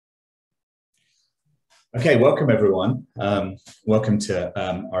Okay, welcome everyone. Welcome to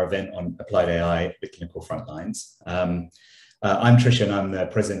our event on Applied AI, the Clinical Frontlines. I'm Trish and I'm the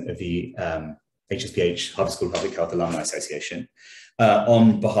president of the HSPH, Harvard School of Public Health Alumni Association.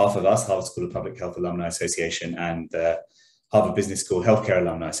 On behalf of us, Harvard School of Public Health Alumni Association and the Harvard Business School Healthcare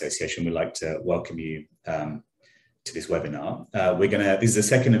Alumni Association, we'd like to welcome you to this webinar. This is the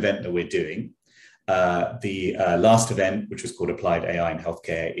second event that we're doing. The last event, which was called Applied AI in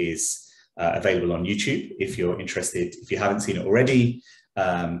Healthcare, is available on YouTube if you're interested, if you haven't seen it already,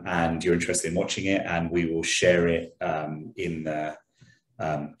 and you're interested in watching it, and we will share it in the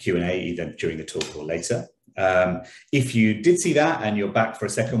Q&A either during the talk or later. If you did see that and you're back for a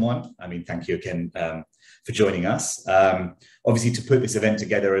second one, I mean, thank you again for joining us. Obviously, to put this event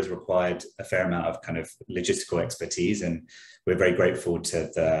together has required a fair amount of kind of logistical expertise, and we're very grateful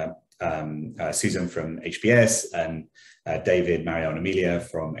to the Susan from HBS and David, Marielle and Amelia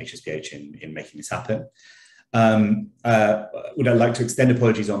from HSPH in making this happen. Would I like to extend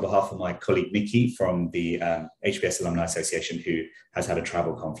apologies on behalf of my colleague Nikki from the HBS Alumni Association, who has had a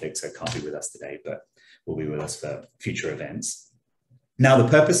travel conflict, so can't be with us today, but will be with us for future events. Now, the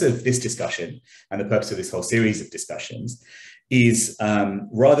purpose of this discussion and the purpose of this whole series of discussions is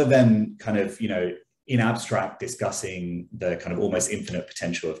rather than kind of, in abstract discussing the kind of almost infinite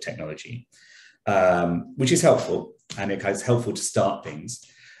potential of technology, which is helpful, and it's helpful to start things.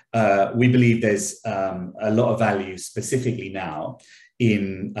 We believe there's a lot of value specifically now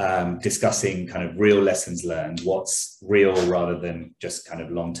in discussing kind of real lessons learned, what's real rather than just kind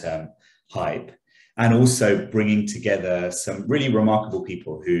of long-term hype, and also bringing together some really remarkable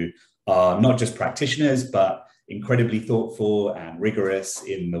people who are not just practitioners, but incredibly thoughtful and rigorous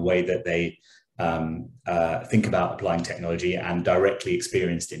in the way that they think about applying technology and directly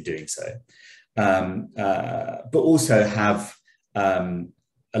experienced in doing so. But also have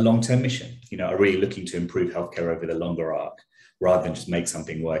a long-term mission, are really looking to improve healthcare over the longer arc, rather than just make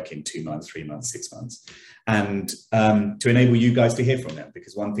something work in 2 months, 3 months, 6 months. And to enable you guys to hear from them,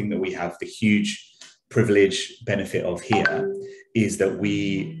 because one thing that we have the huge privilege benefit of here is that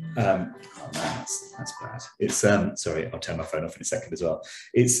we, oh man, that's bad. It's, sorry, I'll turn my phone off in a second as well.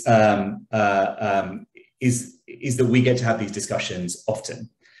 It's, is that we get to have these discussions often.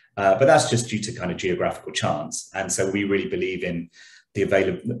 But that's just due to kind of geographical chance. And so we really believe in the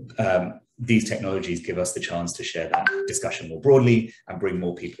available, these technologies give us the chance to share that discussion more broadly and bring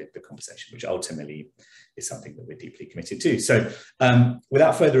more people into the conversation, which ultimately is something that we're deeply committed to. So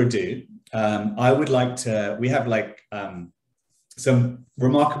without further ado, I would like to, we have like some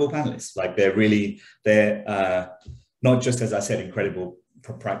remarkable panelists. Like they're not just, as I said, incredible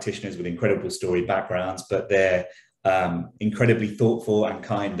practitioners with incredible story backgrounds, but they're incredibly thoughtful and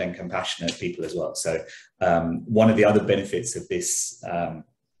kind and compassionate people as well. So one of the other benefits of this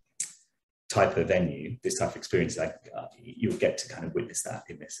type of venue, this type of experience, like you'll get to kind of witness that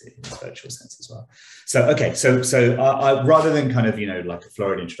in this virtual sense as well. So okay, so I rather than kind of like a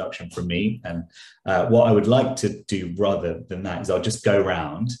florid introduction from me, and what I would like to do rather than that is I'll just go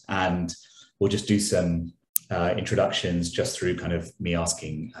around and we'll just do some introductions just through kind of me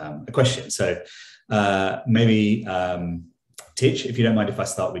asking a question. So maybe T.H, if you don't mind if I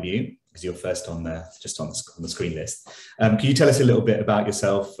start with you, because you're first on the screen list. Can you tell us a little bit about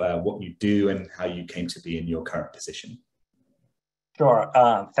yourself, what you do, and how you came to be in your current position? Sure.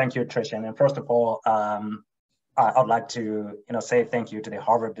 Thank you, Trish. And first of all, I'd like to say thank you to the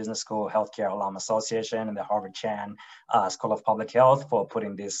Harvard Business School Healthcare Alumni Association and the Harvard Chan School of Public Health for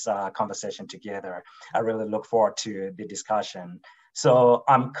putting this conversation together. I really look forward to the discussion. So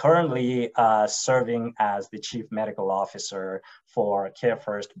I'm currently serving as the Chief Medical Officer for Care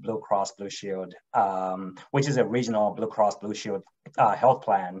First Blue Cross Blue Shield, which is a regional Blue Cross Blue Shield health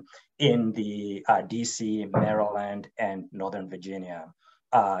plan in the DC, Maryland, and Northern Virginia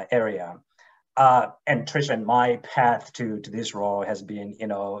area. And Trish, my path to this role has been,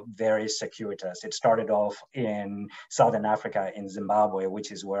 very circuitous. It started off in Southern Africa, in Zimbabwe,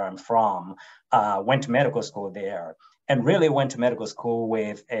 which is where I'm from. Went to medical school there, and really went to medical school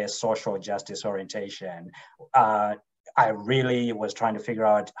with a social justice orientation. I really was trying to figure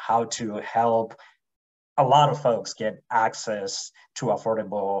out how to help a lot of folks get access to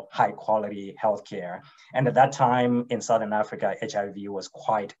affordable, high quality healthcare. And at that time in Southern Africa, HIV was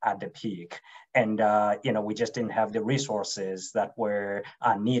quite at the peak. And, we just didn't have the resources that were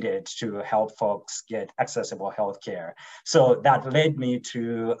needed to help folks get accessible healthcare. So that led me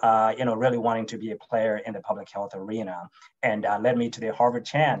to, really wanting to be a player in the public health arena, and led me to the Harvard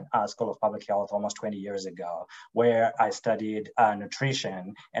Chan School of Public Health almost 20 years ago, where I studied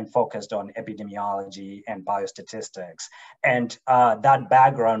nutrition and focused on epidemiology and biostatistics. And that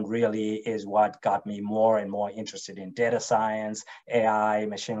background really is what got me more and more interested in data science, AI,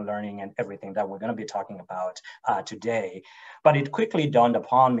 machine learning, and everything that we're going to be talking about today. But it quickly dawned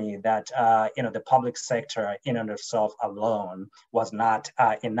upon me that the public sector in and of itself alone was not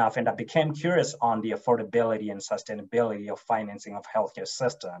enough, and I became curious on the affordability and sustainability of financing of healthcare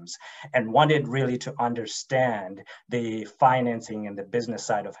systems, and wanted really to understand the financing and the business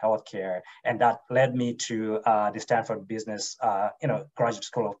side of healthcare, and that led me to the Stanford Business, Graduate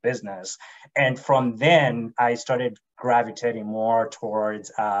School of Business, and from then I started gravitating more towards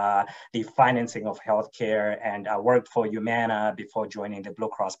the financing of healthcare, and I worked for Humana before joining the Blue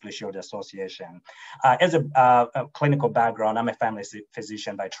Cross Blue Shield Association. As a clinical background, I'm a family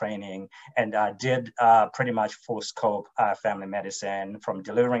physician by training, and did pretty much full scope family medicine, from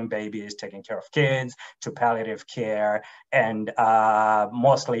delivering babies, taking care of kids, to palliative care, and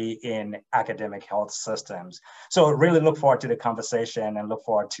mostly in academic health systems. So really look forward to the conversation and look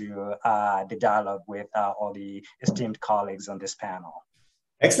forward to the dialogue with all the esteemed colleagues on this panel.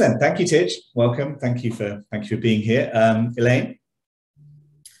 Excellent. Thank you, T.H. Welcome. Thank you for being here. Elaine?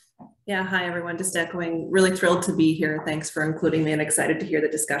 Yeah, hi everyone. Just echoing, really thrilled to be here. Thanks for including me and excited to hear the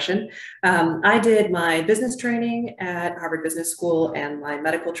discussion. I did my business training at Harvard Business School and my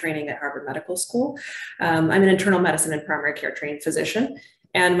medical training at Harvard Medical School. I'm an internal medicine and primary care trained physician.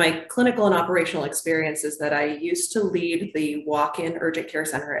 And my clinical and operational experience is that I used to lead the walk-in urgent care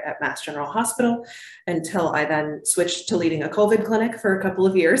center at Mass General Hospital until I then switched to leading a COVID clinic for a couple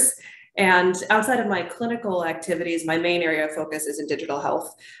of years. And outside of my clinical activities, my main area of focus is in digital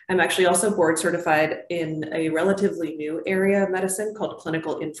health. I'm actually also board certified in a relatively new area of medicine called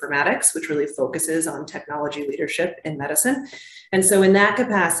clinical informatics, which really focuses on technology leadership in medicine. And so in that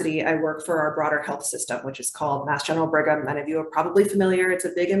capacity, I work for our broader health system, which is called Mass General Brigham. Many of you are probably familiar. It's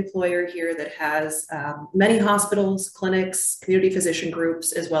a big employer here that has many hospitals, clinics, community physician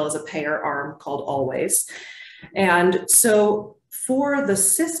groups, as well as a payer arm called Always. And so for the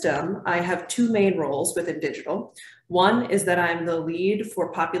system, I have two main roles within digital. One is that I'm the lead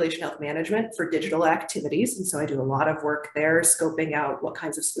for population health management for digital activities. And so I do a lot of work there, scoping out what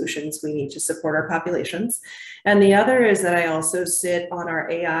kinds of solutions we need to support our populations. And the other is that I also sit on our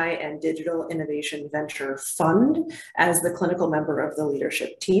AI and digital innovation venture fund as the clinical member of the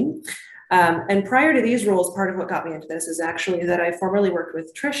leadership team. And prior to these roles, part of what got me into this is actually that I formerly worked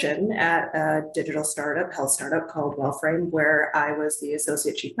with Trishan at a digital startup, health startup called Wellframe, where I was the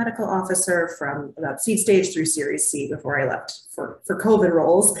associate chief medical officer from about seed stage through Series C before I left for COVID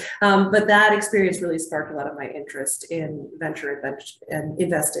roles. But that experience really sparked a lot of my interest in venture and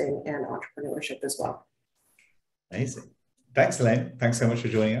investing and entrepreneurship as well. Amazing. Thanks, Elaine. Thanks so much for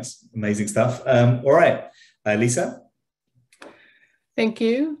joining us. Amazing stuff. All right, Lisa. Thank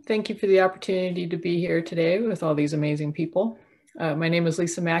you. Thank you for the opportunity to be here today with all these amazing people. My name is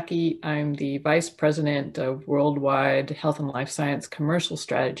Lisa Mackey. I'm the Vice President of Worldwide Health and Life Science Commercial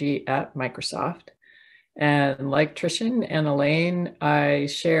Strategy at Microsoft. And like Trishan and Elaine, I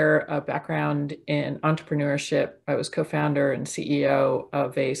share a background in entrepreneurship. I was co-founder and CEO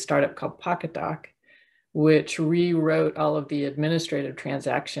of a startup called PocketDoc, which rewrote all of the administrative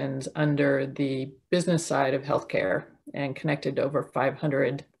transactions under the business side of healthcare and connected over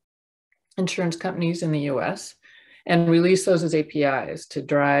 500 insurance companies in the US and released those as APIs to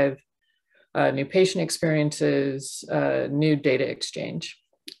drive new patient experiences, new data exchange.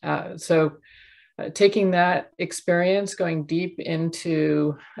 Taking that experience, going deep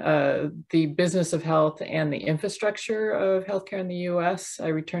into the business of health and the infrastructure of healthcare in the US, I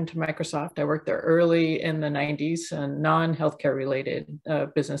returned to Microsoft. I worked there early in the 90s and non-healthcare related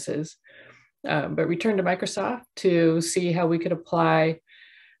businesses, but returned to Microsoft to see how we could apply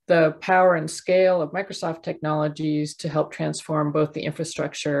the power and scale of Microsoft technologies to help transform both the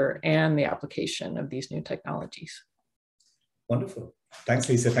infrastructure and the application of these new technologies. Wonderful. Thanks,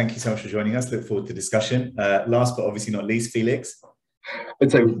 Lisa. Thank you so much for joining us. Look forward to discussion. Last but obviously not least, Felix.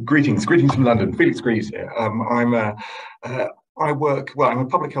 And so greetings from London. Felix Greaves here. I'm a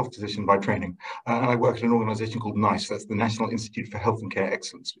public health physician by training, and I work at an organisation called NICE, that's the National Institute for Health and Care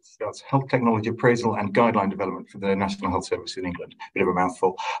Excellence, which does health technology appraisal and guideline development for the National Health Service in England. Bit of a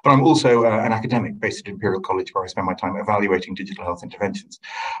mouthful. But I'm also an academic based at Imperial College, where I spend my time evaluating digital health interventions.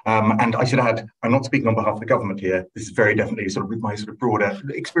 And I should add, I'm not speaking on behalf of the government here. This is very definitely sort of with my sort of broader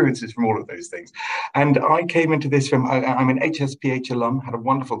experiences from all of those things. And I came into this from, I'm an HSPH alum, had a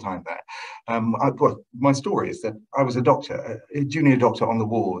wonderful time there. Well, my story is that I was a doctor, a junior doctor on the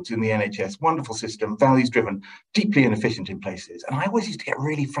wards in the NHS, wonderful system, values driven, deeply inefficient in places. And I always used to get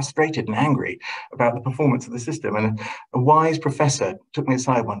really frustrated and angry about the performance of the system. And a wise professor took me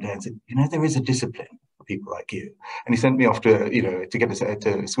aside one day and said, you know, there is a discipline for people like you. And he sent me off to, to get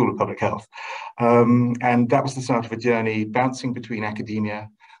to School of Public Health. And that was the start of a journey bouncing between academia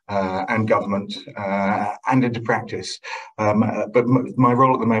and government and into practice. But my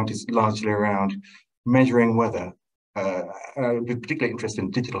role at the moment is largely around measuring whether, with particular interest in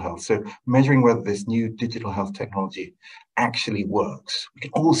digital health, so measuring whether this new digital health technology actually works. We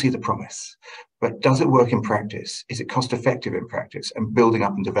can all see the promise, but does it work in practice? Is it cost effective in practice? And building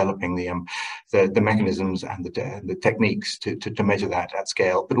up and developing the mechanisms and the techniques to measure that at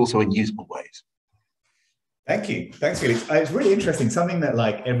scale, but also in usable ways. Thank you. Thanks, Felix. It's really interesting. Something that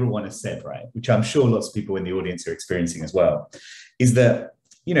like everyone has said, right, which I'm sure lots of people in the audience are experiencing as well, is that,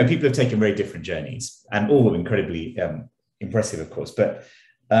 people have taken very different journeys and all incredibly impressive, of course. But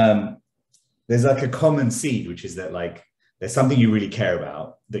there's like a common seed, which is that like there's something you really care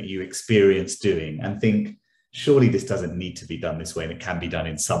about that you experience doing and think, surely this doesn't need to be done this way and it can be done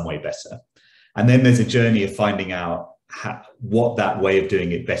in some way better. And then there's a journey of finding out what that way of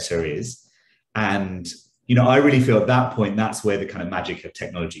doing it better is. And I really feel at that point, that's where the kind of magic of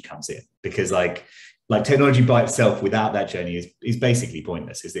technology comes in, because like technology by itself without that journey is basically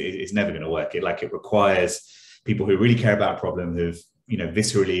pointless. It's never going to work. It requires people who really care about a problem, who've,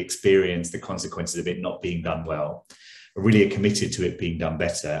 viscerally experienced the consequences of it not being done well, really are committed to it being done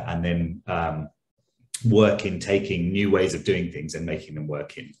better, and then work in taking new ways of doing things and making them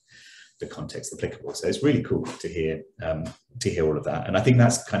work in the context applicable. So it's really cool to hear all of that. And I think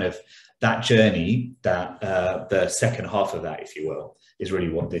that's kind of that journey, that the second half of that, if you will, is really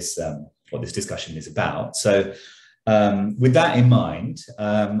what this discussion is about. So with that in mind,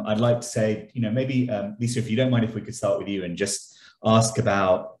 I'd like to say, maybe Lisa, if you don't mind, if we could start with you and just ask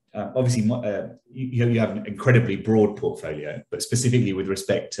about, obviously you have an incredibly broad portfolio, but specifically with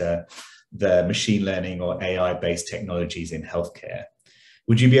respect to the machine learning or AI-based technologies in healthcare.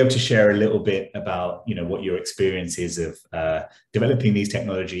 Would you be able to share a little bit about, what your experience is of developing these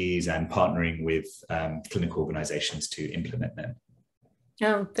technologies and partnering with clinical organizations to implement them?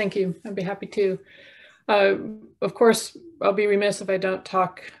 Oh, thank you. I'd be happy to. Of course, I'll be remiss if I don't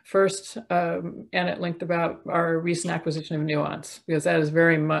talk first and at length about our recent acquisition of Nuance, because that is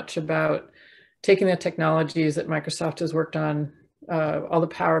very much about taking the technologies that Microsoft has worked on, all the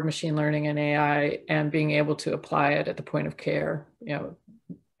power of machine learning and AI, and being able to apply it at the point of care,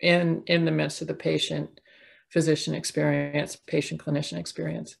 in the midst of the patient-physician experience, patient-clinician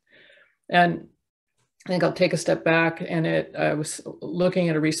experience. And I think I'll take a step back, and I was looking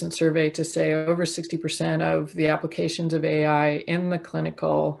at a recent survey to say over 60% of the applications of AI in the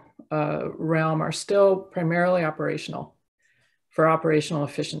clinical realm are still primarily operational, for operational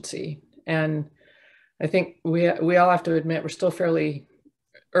efficiency. And I think we all have to admit we're still fairly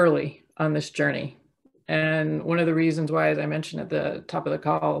early on this journey. And one of the reasons why, as I mentioned at the top of the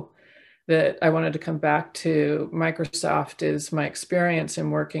call, that I wanted to come back to Microsoft is my experience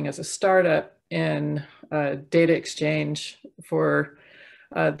in working as a startup in data exchange for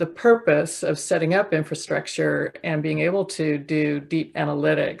the purpose of setting up infrastructure and being able to do deep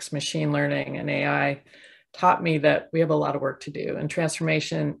analytics, machine learning, and AI taught me that we have a lot of work to do. And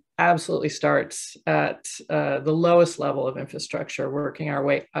transformation absolutely starts at the lowest level of infrastructure, working our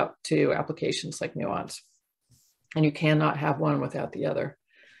way up to applications like Nuance. And you cannot have one without the other.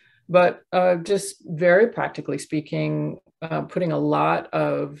 But just very practically speaking, putting a lot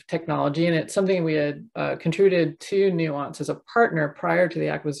of technology, and it's something we had contributed to Nuance as a partner prior to the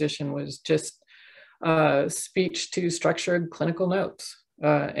acquisition, was just speech to structured clinical notes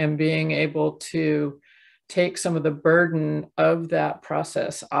and being able to take some of the burden of that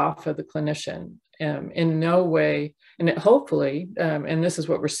process off of the clinician. In no way, and hopefully, and this is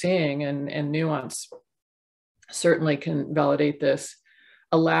what we're seeing, and Nuance certainly can validate this,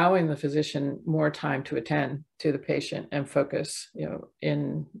 allowing the physician more time to attend to the patient and focus,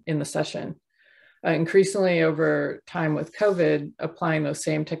 in the session. Increasingly over time with COVID, applying those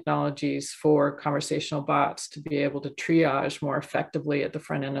same technologies for conversational bots to be able to triage more effectively at the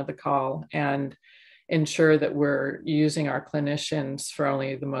front end of the call and ensure that we're using our clinicians for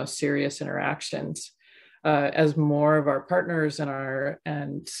only the most serious interactions. As more of our partners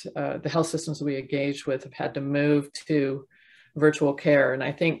and the health systems that we engage with have had to move to virtual care. And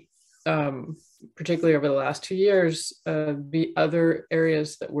I think particularly over the last 2 years, the other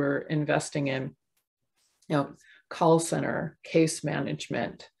areas that we're investing in, call center, case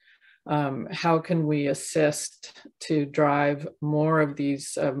management, how can we assist to drive more of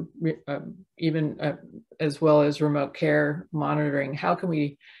these, even as well as remote care monitoring? How can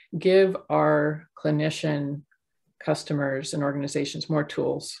we give our clinician customers and organizations more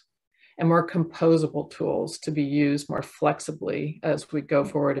tools and more composable tools to be used more flexibly as we go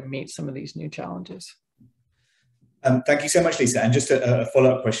forward and meet some of these new challenges? Thank you so much, Lisa. And just a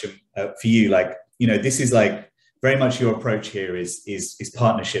follow-up question for you. Like, this is like very much your approach here is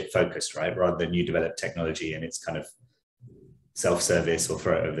partnership focused, right? Rather than you develop technology and it's kind of self-service or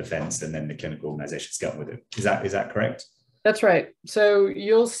throw it over the fence and then the clinical organizations get on with it. Is that correct? That's right. So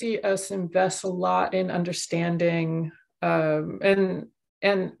you'll see us invest a lot in understanding and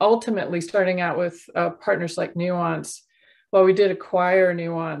ultimately starting out with partners like Nuance. While we did acquire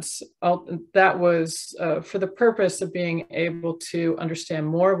Nuance, that was for the purpose of being able to understand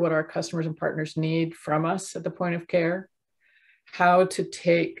more of what our customers and partners need from us at the point of care, how to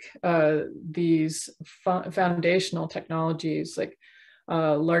take these foundational technologies like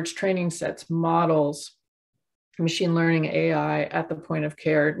large training sets, models, machine learning, AI at the point of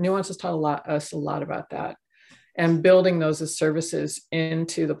care. Nuance has taught us a lot about that, and building those as services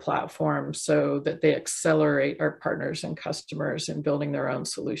into the platform so that they accelerate our partners and customers in building their own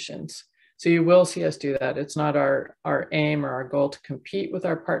solutions. So you will see us do that. It's not our aim or our goal to compete with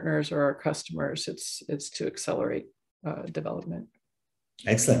our partners or our customers. It's to accelerate development.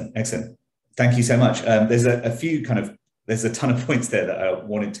 Excellent. Thank you so much. There's there's a ton of points there that I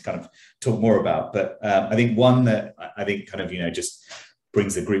wanted to kind of talk more about, but I think one that I think kind of, just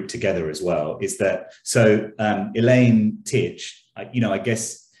brings the group together as well is that, so Elaine T.H, I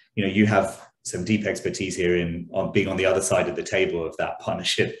guess, you have some deep expertise here on being on the other side of the table of that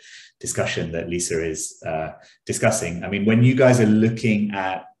partnership discussion that Lisa is discussing. I mean, when you guys are looking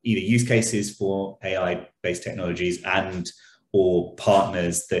at either use cases for AI-based technologies or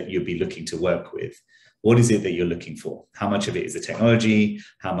partners that you'll be looking to work with, what is it that you're looking for? How much of it is the technology?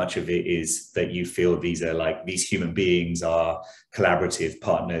 How much of it is that you feel these human beings are collaborative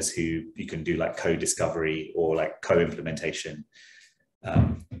partners who you can do like co-discovery or like co-implementation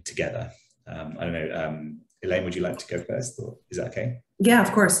together? I don't know, Elaine, would you like to go first, or is that okay? Yeah,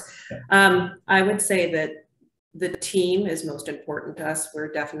 of course. I would say that the team is most important to us.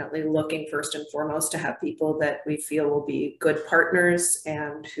 We're definitely looking first and foremost to have people that we feel will be good partners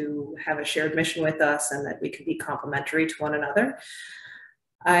and who have a shared mission with us and that we can be complementary to one another.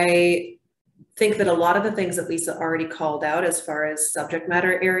 I think that a lot of the things that Lisa already called out as far as subject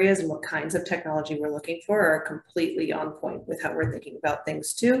matter areas and what kinds of technology we're looking for are completely on point with how we're thinking about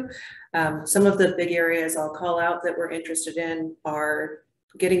things too. Some of the big areas I'll call out that we're interested in are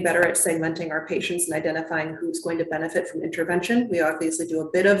getting better at segmenting our patients and identifying who's going to benefit from intervention. We obviously do a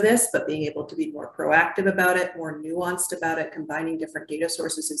bit of this, but being able to be more proactive about it, more nuanced about it, combining different data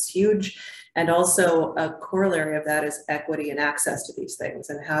sources is huge. And also a corollary of that is equity and access to these things.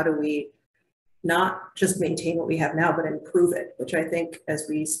 And how do we not just maintain what we have now, but improve it, which I think, as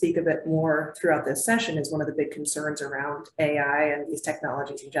we speak a bit more throughout this session, is one of the big concerns around AI and these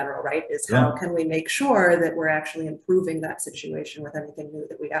technologies in general, right? Is how can we make sure that we're actually improving that situation with anything new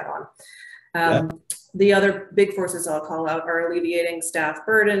that we add on? The other big forces I'll call out are alleviating staff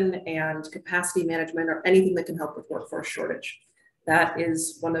burden and capacity management, or anything that can help with workforce shortage. That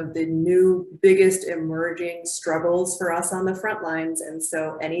is one of the new biggest emerging struggles for us on the front lines. And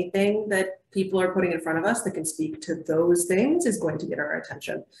so anything that people are putting in front of us that can speak to those things is going to get our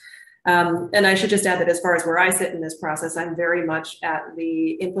attention. And I should just add that as far as where I sit in this process, I'm very much at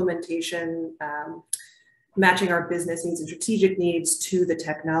the implementation, matching our business needs and strategic needs to the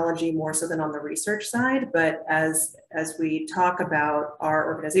technology more so than on the research side. But as we talk about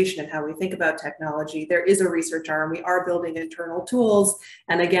our organization and how we think about technology, there is a research arm. We are building internal tools.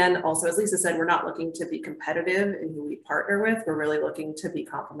 And again, also, as Lisa said, we're not looking to be competitive in who we partner with. We're really looking to be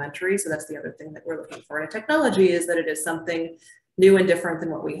complementary. So that's the other thing that we're looking for in technology, is that it is something new and different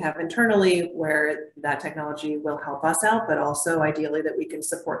than what we have internally, where that technology will help us out, but also ideally that we can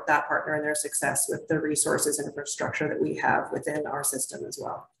support that partner in their success with the resources and infrastructure that we have within our system as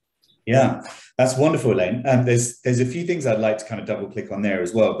well. Yeah, that's wonderful, Elaine. There's a few things I'd like to kind of double click on there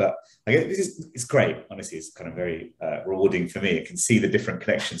as well, but I guess it's great. Honestly, it's kind of very rewarding for me. I can see the different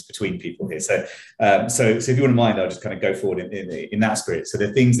connections between people here. So if you wouldn't mind, I'll just kind of go forward in that spirit. So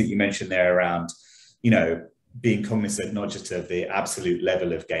the things that you mentioned there around, being cognizant not just of the absolute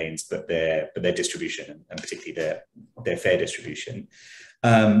level of gains, but their distribution, and particularly their fair distribution.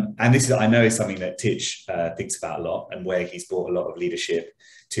 And this is, I know, is something that T.H thinks about a lot, and where he's brought a lot of leadership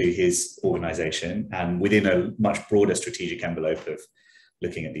to his organization, and within a much broader strategic envelope of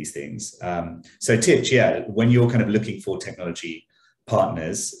looking at these things. So T.H, when you're kind of looking for technology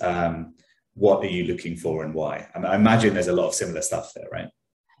partners, what are you looking for and why? I imagine there's a lot of similar stuff there, right?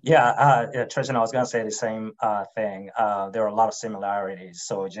 Yeah, Tristan, I was going to say the same thing. There are a lot of similarities.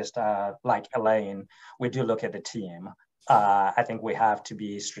 So just like Elaine, we do look at the team. I think we have to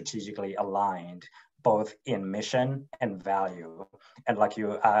be strategically aligned both in mission and value. And like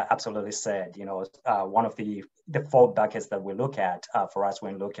you absolutely said, one of the four buckets that we look at for us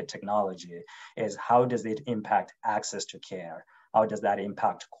when we look at technology is how does it impact access to care? How does that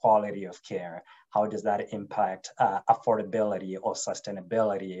impact quality of care? How does that impact affordability or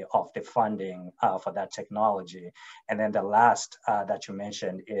sustainability of the funding for that technology? And then the last that you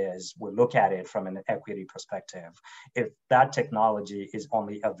mentioned is we look at it from an equity perspective. If that technology is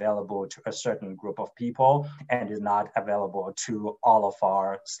only available to a certain group of people and is not available to all of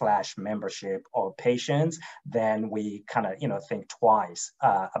our membership or patients, then we kind of think twice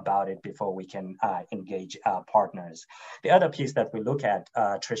about it before we can engage partners. The other piece that we look at,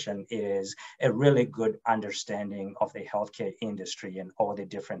 Trishan, is a really good understanding of the healthcare industry and all the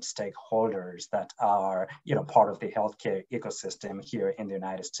different stakeholders that are, part of the healthcare ecosystem here in the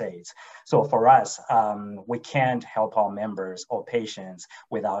United States. So for us, we can't help our members or patients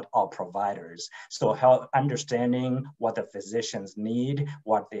without our providers. So understanding what the physicians need,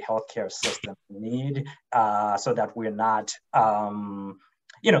 what the healthcare system need, so that we're not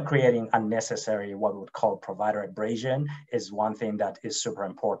creating unnecessary, what we would call provider abrasion, is one thing that is super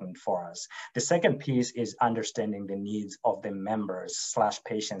important for us. The second piece is understanding the needs of the members /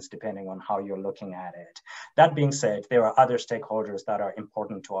 patients, depending on how you're looking at it. That being said, there are other stakeholders that are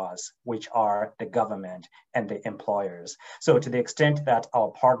important to us, which are the government and the employers. So to the extent that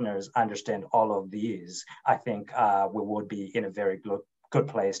our partners understand all of these, I think we would be in a very good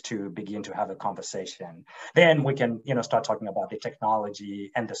place to begin to have a conversation. Then we can, start talking about the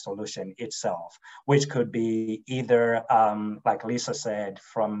technology and the solution itself, which could be either, like Lisa said,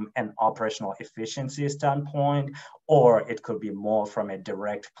 from an operational efficiency standpoint, or it could be more from a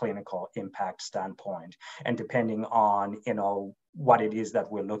direct clinical impact standpoint. And depending on, what it is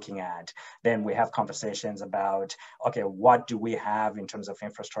that we're looking at, then we have conversations about, okay, what do we have in terms of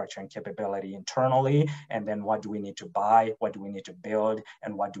infrastructure and capability internally? And then what do we need to buy? What do we need to build?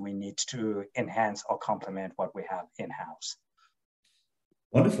 And what do we need to enhance or complement what we have in-house?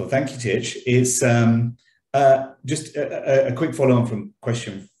 Wonderful, thank you, T.H. It's just a quick follow-on from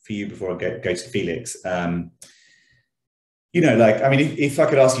question for you before I go to Felix. If I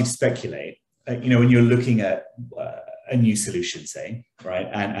could ask you to speculate, when you're looking at a new solution, say, right,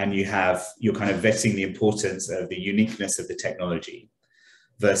 and you're kind of vetting the importance of the uniqueness of the technology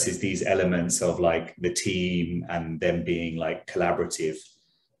versus these elements of like the team and them being like collaborative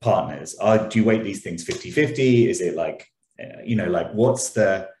partners. Do you weight these things 50-50? Is it like, what's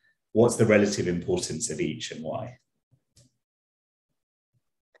the relative importance of each and why?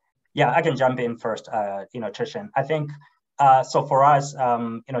 Yeah, I can jump in first, Trishan. I think, so for us,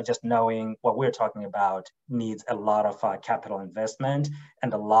 just knowing what we're talking about needs a lot of capital investment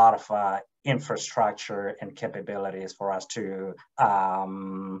and a lot of infrastructure and capabilities for us to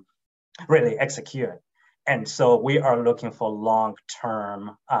really execute. And so we are looking for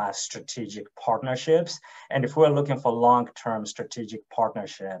long-term strategic partnerships. And if we're looking for long-term strategic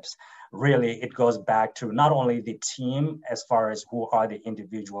partnerships, really it goes back to not only the team as far as who are the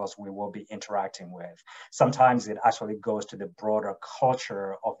individuals we will be interacting with. Sometimes it actually goes to the broader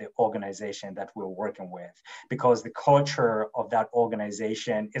culture of the organization that we're working with, because the culture of that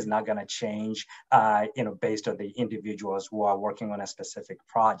organization is not going to change, based on the individuals who are working on a specific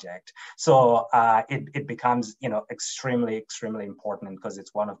project. So it becomes, extremely, extremely important because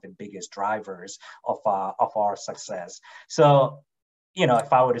it's one of the biggest drivers of our success. So,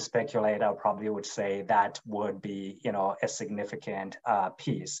 if I were to speculate, I probably would say that would be, a significant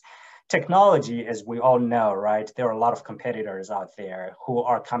piece. Technology, as we all know, right, there are a lot of competitors out there who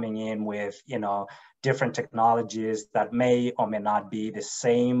are coming in with, different technologies that may or may not be the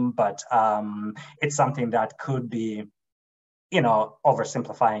same, but it's something that could be,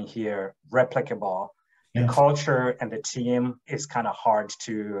 oversimplifying here, replicable. The culture and the team is kind of hard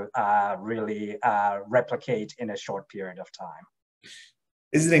to really replicate in a short period of time.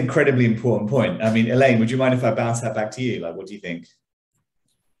 This is an incredibly important point. I mean, Elaine, would you mind if I bounce that back to you? Like, what do you think?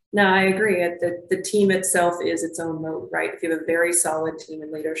 No, I agree. The team itself is its own moat, right? If you have a very solid team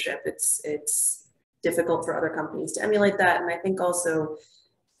and leadership, it's difficult for other companies to emulate that. And I think also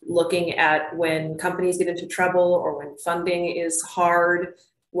looking at when companies get into trouble or when funding is hard,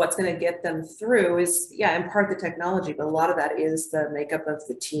 what's going to get them through is, in part the technology, but a lot of that is the makeup of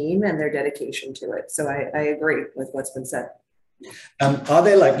the team and their dedication to it. So I agree with what's been said. Are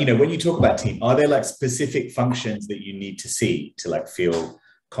there when you talk about team, are there specific functions that you need to see to feel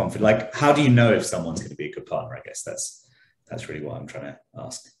confident? Like, how do you know if someone's going to be a good partner? I guess that's really what I'm trying to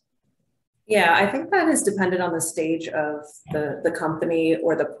ask. Yeah, I think that is dependent on the stage of the company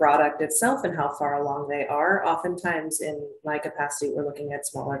or the product itself and how far along they are. Oftentimes in my capacity, we're looking at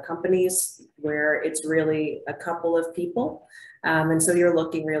smaller companies where it's really a couple of people. And so you're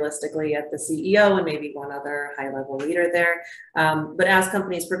looking realistically at the CEO and maybe one other high-level leader there. But as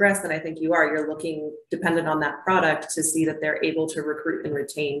companies progress, then I think you're looking dependent on that product to see that they're able to recruit and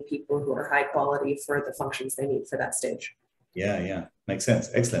retain people who are high quality for the functions they need for that stage. Yeah, makes sense.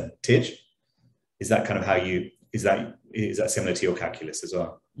 Excellent. T.H, is that kind of how is that similar to your calculus as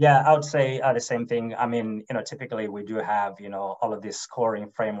well? Yeah, I would say the same thing. I mean, typically we do have, all of these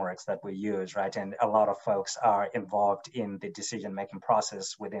scoring frameworks that we use, right? And a lot of folks are involved in the decision-making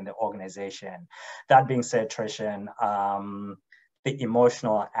process within the organization. That being said, Trishan, the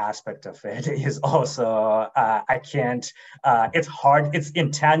emotional aspect of it is also, it's hard, it's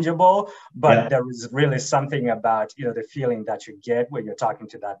intangible, but there is really something about, the feeling that you get when you're talking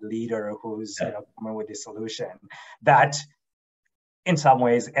to that leader who's, coming with the solution that in some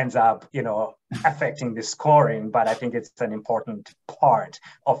ways ends up, affecting the scoring, but I think it's an important part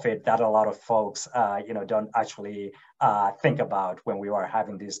of it that a lot of folks, don't actually think about when we are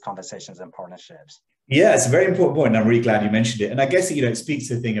having these conversations and partnerships. Yeah, it's a very important point, and I'm really glad you mentioned it. And I guess, it speaks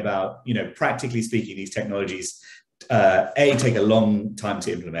to the thing about, practically speaking, these technologies, A, take a long time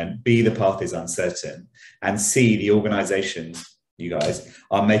to implement, B, the path is uncertain, and C, the organization, you guys,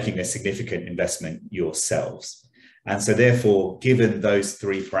 are making a significant investment yourselves. And so therefore, given those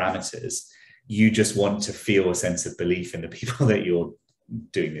three parameters, you just want to feel a sense of belief in the people that you're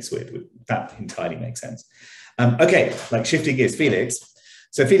doing this with. That entirely makes sense. Okay, shifting gears, Felix.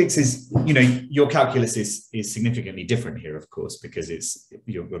 So Felix is, your calculus is significantly different here, of course, because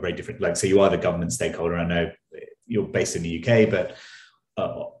you're very different. So you are the government stakeholder. I know you're based in the UK, but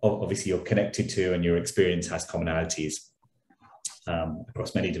obviously you're connected to, and your experience has commonalities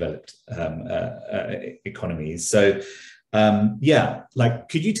across many developed economies. So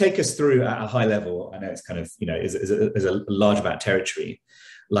could you take us through at a high level? I know it's kind of, is a large amount of territory,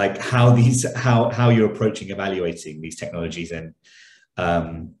 how you're approaching evaluating these technologies and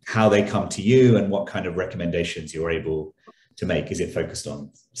how they come to you and what kind of recommendations you're able to make. Is it focused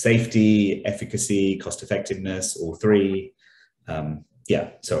on safety, efficacy, cost effectiveness, all three?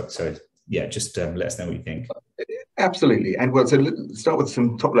 Just let us know what you think. Absolutely. And so let's start with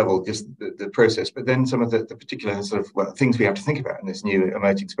some top level, just the process, but then some of the particular sort of things we have to think about in this new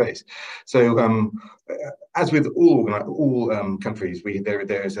emerging space. So as with all countries, there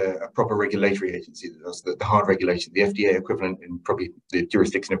is a proper regulatory agency that does the hard regulation, the FDA equivalent in probably the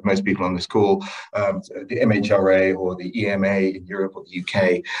jurisdiction of most people on this call, the MHRA or the EMA in Europe or the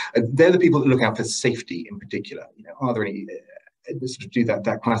UK. They're the people that look out for safety in particular. Are there any sort of do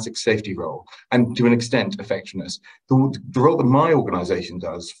that classic safety role, and to an extent effectiveness. The role that my organization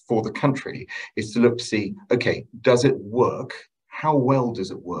does for the country is to look to see, okay, does it work? How well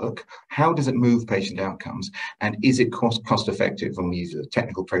does it work? How does it move patient outcomes? And is it cost effective? And we use a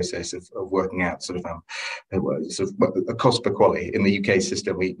technical process of working out sort of a cost per quality. In the UK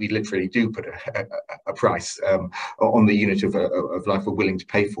system, we literally do put a price on the unit of life we're willing to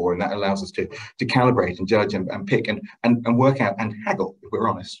pay for, and that allows us to calibrate and judge and pick and work out and haggle, if we're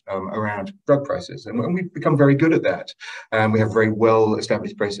honest, around drug prices. And we've become very good at that. We have a very well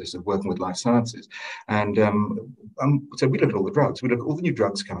established process of working with life sciences, and so we look at all the drugs. We look at all the new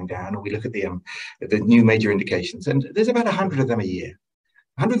drugs coming down, and we look at the new major indications. And there's about 100 of them a year.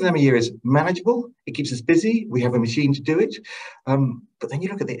 100 of them a year is manageable. It keeps us busy. We have a machine to do it. But then you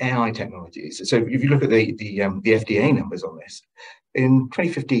look at the AI technologies. So if you look at the FDA numbers on this, in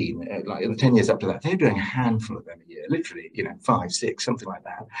 2015, in the 10 years up to that, they're doing a handful of them a year, literally, 5, 6, something like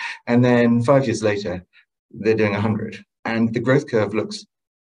that. And then 5 years later, they're doing 100. And the growth curve looks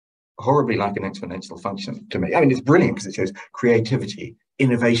horribly like an exponential function to me. I mean, it's brilliant because it shows creativity,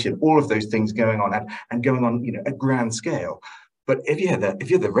 innovation, all of those things going on and going on, at grand scale. But if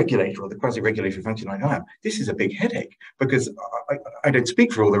you're the regulator or the quasi-regulatory function like I am, this is a big headache, because I don't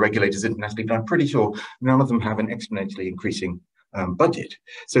speak for all the regulators internationally, but I'm pretty sure none of them have an exponentially increasing budget.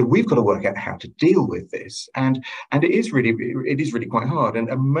 So we've got to work out how to deal with this, and it is really quite hard. And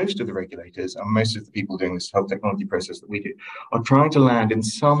most of the regulators and most of the people doing this health technology process that we do are trying to land in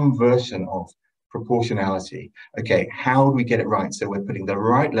some version of proportionality. Okay, how do we get it right so we're putting the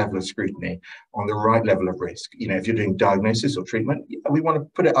right level of scrutiny on the right level of risk? If you're doing diagnosis or treatment, we want to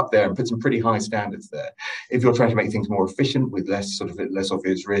put it up there and put some pretty high standards there. If you're trying to make things more efficient with less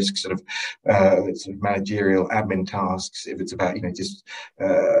obvious risks, sort of managerial admin tasks, if it's about just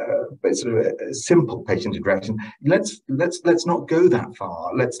sort of a simple patient interaction, let's not go that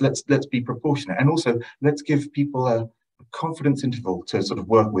far. Let's be proportionate, and also let's give people a confidence interval to sort of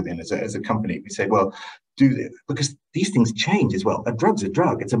work within as a company. We say, well, do this, because these things change as well. A drug's a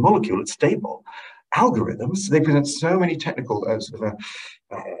drug, it's a molecule, it's stable. Algorithms, they present so many technical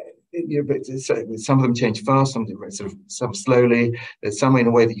but some of them change fast, some slowly. There's some in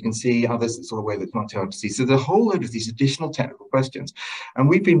a way that you can see, others it's all a way that's not hard to see. So the whole load of these additional technical questions, and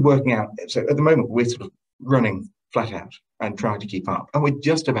we've been working out. So at the moment we're sort of running flat out and trying to keep up, and we're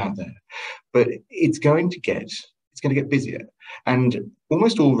just about there. But it's going to get busier, and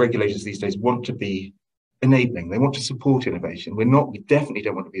almost all regulators these days want to be enabling. They want to support innovation. We definitely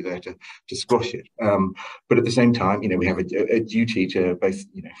don't want to be there to squash it. But at the same time, we have a duty to both,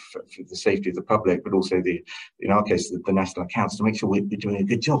 for the safety of the public, but also in our case, the national accounts, to make sure we're doing a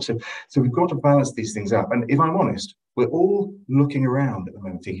good job. So we've got to balance these things up. And if I'm honest, we're all looking around at the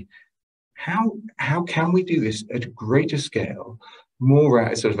moment thinking, how can we do this at a greater scale, more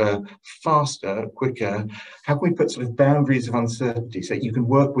at sort of a faster, quicker? How can we put sort of boundaries of uncertainty so you can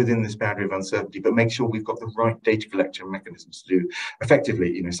work within this boundary of uncertainty, but make sure we've got the right data collection mechanisms to do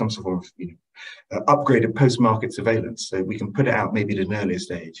effectively, some sort of upgraded post-market surveillance, so we can put it out maybe at an earlier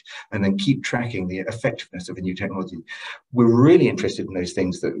stage and then keep tracking the effectiveness of a new technology. We're really interested in those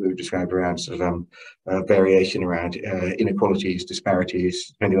things that we've described around sort of variation, around inequalities, disparities,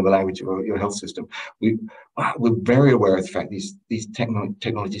 depending on the language of your health system. We're very aware of the fact these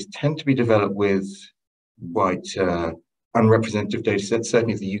technologies tend to be developed with quite unrepresentative data sets,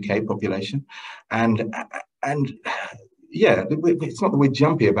 certainly of the UK population, and yeah, it's not that we're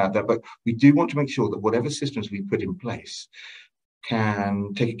jumpy about that, but we do want to make sure that whatever systems we put in place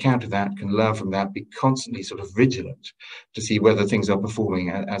can take account of that, can learn from that, be constantly sort of vigilant to see whether things are performing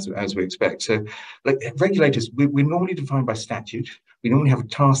as we expect. So, like regulators, we're normally defined by statute. We normally have a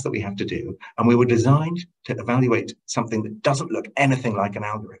task that we have to do, and we were designed to evaluate something that doesn't look anything like an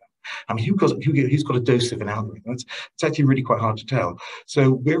algorithm. I mean, who's got a dose of an algorithm? It's actually really quite hard to tell.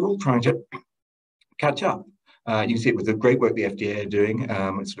 So we're all trying to catch up. You can see it with the great work the FDA are doing,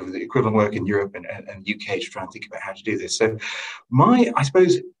 sort of the equivalent work in Europe and UK to try and think about how to do this. So I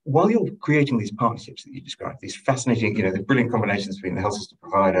suppose, while you're creating these partnerships that you described, these fascinating, the brilliant combinations between the health system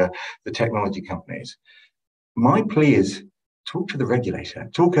provider, the technology companies, my plea is talk to the regulator,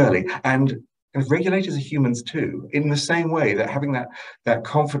 talk early, and regulators are humans too, in the same way that having that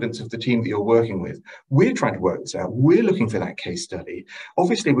confidence of the team that you're working with. We're trying to work this out. We're looking for that case study.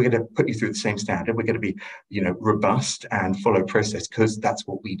 Obviously, we're going to put you through the same standard. We're going to be, robust and follow process, because that's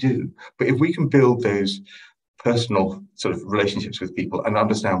what we do. But if we can build those personal sort of relationships with people and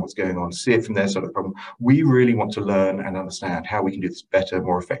understand what's going on, see it from their sort of problem, we really want to learn and understand how we can do this better,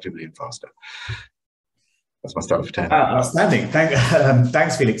 more effectively, and faster. That's my start for 10. Outstanding.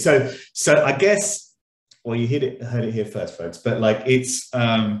 Thanks, Felix. So I guess, well, you heard it here first, folks. But like it's,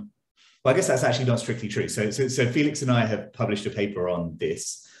 well, I guess that's actually not strictly true. So Felix and I have published a paper on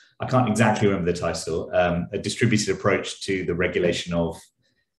this. I can't exactly remember the title. A distributed approach to the regulation of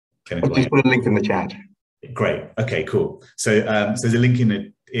clinical. I'll just put a link in the chat. Great. Okay. Cool. So there's a link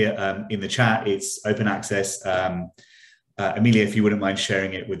in the chat. It's open access. Amelia, if you wouldn't mind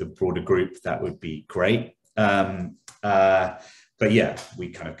sharing it with a broader group, that would be great. But yeah, we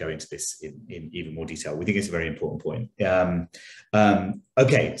kind of go into this in even more detail. We think it's a very important point.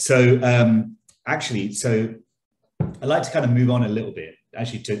 Okay, so actually, so I'd like to kind of move on a little bit,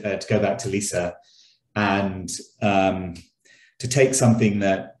 actually, to go back to Lisa and to take something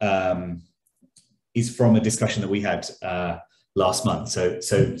that is from a discussion that we had last month. So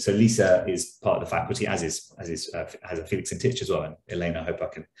Lisa is part of the faculty, as is Felix and T.H as well, and Elaine, I hope I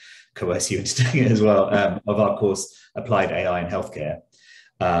can coerce you into doing it as well, of our course Applied AI in Healthcare,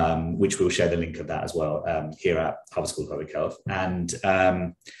 which we'll share the link of that as well here at Harvard School of Public Health. And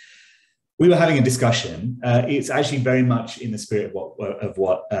we were having a discussion. It's actually very much in the spirit of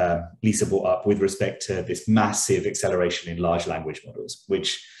what Lisa brought up with respect to this massive acceleration in large language models,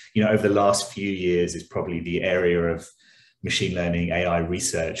 which, over the last few years is probably the area of machine learning, AI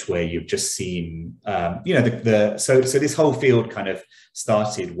research, where you've just seen, so this whole field kind of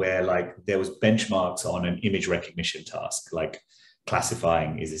started where like there was benchmarks on an image recognition task, like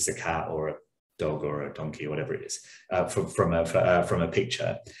classifying, is this a cat or a dog or a donkey or whatever it is, from a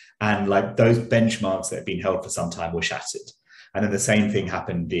picture. And like those benchmarks that had been held for some time were shattered. And then the same thing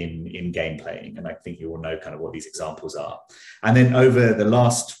happened in game playing. And I think you all know kind of what these examples are. And then over the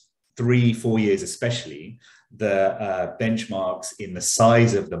last 3-4 years, especially, the benchmarks in the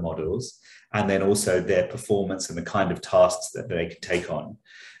size of the models and then also their performance and the kind of tasks that they can take on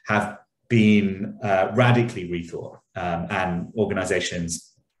have been radically rethought. And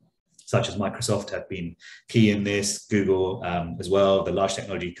organizations such as Microsoft have been key in this, Google as well. The large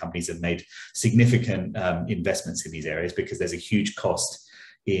technology companies have made significant investments in these areas because there's a huge cost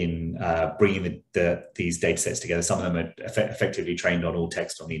in bringing these data sets together. Some of them are effectively trained on all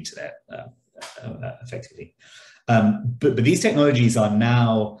text on the internet, effectively. But these technologies are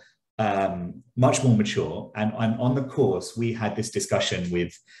now much more mature. And on the course, we had this discussion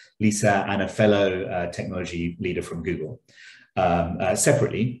with Lisa and a fellow technology leader from Google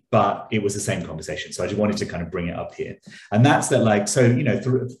separately, but it was the same conversation. So I just wanted to kind of bring it up here. And that's that, like, so, you know,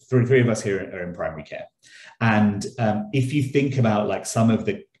 three of us here are in primary care. And if you think about like some of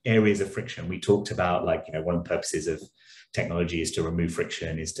the areas of friction, we talked about, like, you know, one of the purposes of technology is to remove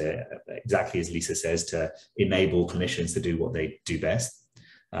friction, is to, exactly as Lisa says, to enable clinicians to do what they do best,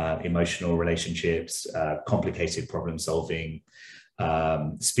 emotional relationships, complicated problem solving,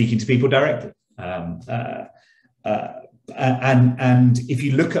 speaking to people directly. And if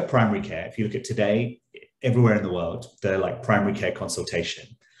you look at primary care, if you look at today, everywhere in the world, the like primary care consultation,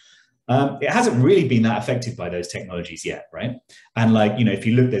 it hasn't really been that affected by those technologies yet, right? And like, you know, if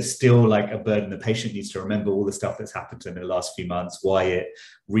you look, there's still like a burden. The patient needs to remember all the stuff that's happened to them in the last few months, why it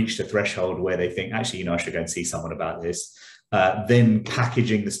reached a threshold where they think, actually, you know, I should go and see someone about this. Then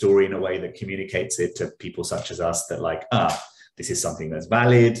packaging the story in a way that communicates it to people such as us that like, this is something that's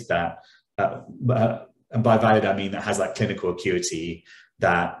valid, that, and by valid, I mean that has like clinical acuity,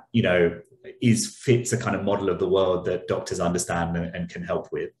 that, you know, fits a kind of model of the world that doctors understand and can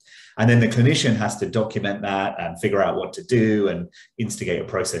help with. And then the clinician has to document that and figure out what to do and instigate a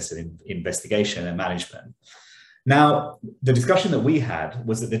process of investigation and management. Now, the discussion that we had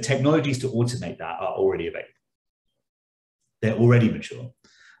was that the technologies to automate that are already available. They're already mature.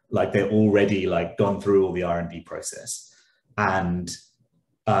 Like, they're already like gone through all the R&D process. And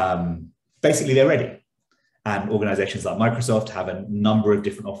basically they're ready. And organizations like Microsoft have a number of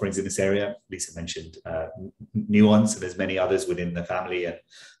different offerings in this area. Lisa mentioned Nuance, and there's many others within the family, and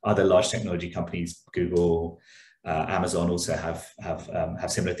other large technology companies, Google, Amazon also have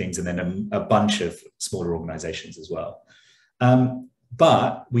similar things, and then a bunch of smaller organizations as well.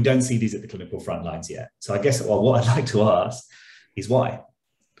 But we don't see these at the clinical front lines yet. So I guess, well, what I'd like to ask is why?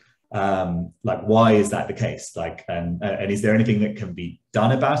 Like, why is that the case? Like, and is there anything that can be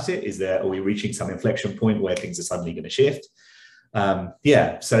done about it? Are we reaching some inflection point where things are suddenly going to shift?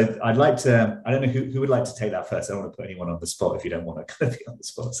 Yeah, so I'd like to, I don't know who would like to take that first. I don't want to put anyone on the spot if you don't want to kind of be on the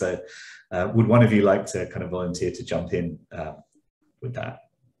spot. So would one of you like to kind of volunteer to jump in with that?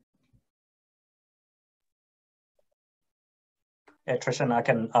 Yeah, Trishan, I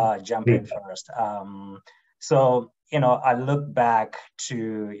can jump in first. So, you know, I look back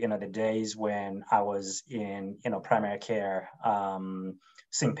to, you know, the days when I was in, you know, primary care,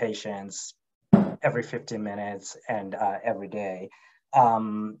 seeing patients every 15 minutes and every day.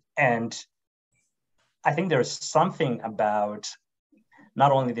 And I think there's something about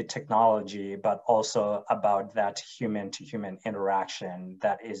not only the technology, but also about that human-to-human interaction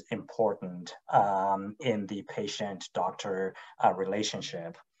that is important in the patient-doctor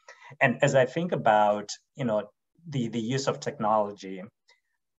relationship. And as I think about, you know, the use of technology,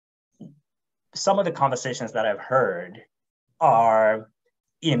 some of the conversations that I've heard are,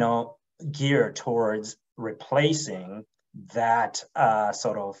 you know, geared towards replacing that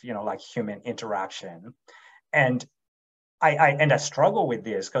sort of, you know, like human interaction. And I struggle with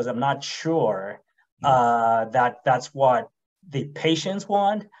this because I'm not sure that that's what the patients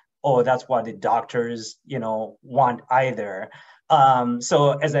want, or that's what the doctors, you know, want either.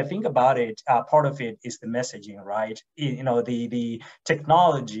 So as I think about it, part of it is the messaging, right? You know, the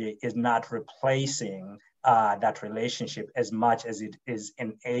technology is not replacing that relationship as much as it is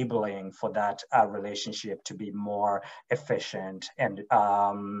enabling for that relationship to be more efficient and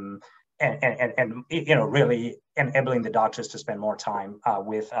you know, really enabling the doctors to spend more time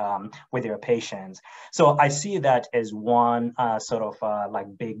with their patients. So I see that as one sort of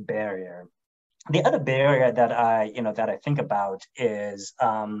like big barrier. The other barrier that I think about is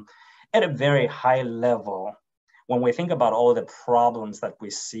at a very high level, when we think about all the problems that we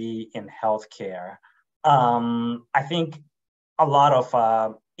see in healthcare, I think a lot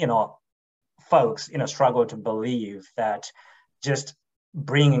of you know, folks, you know, struggle to believe that just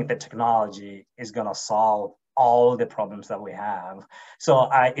bringing the technology is going to solve all the problems that we have. So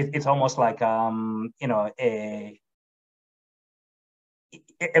it's almost like you know, a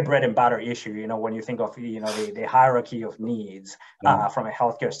bread and butter issue, you know, when you think of, you know, the hierarchy of needs from a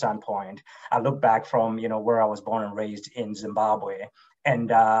healthcare standpoint. I look back from, you know, where I was born and raised in Zimbabwe, and,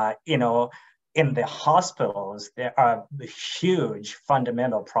 you know, in the hospitals, there are huge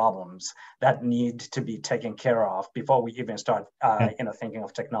fundamental problems that need to be taken care of before we even start, thinking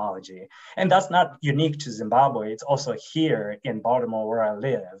of technology. And that's not unique to Zimbabwe. It's also here in Baltimore, where I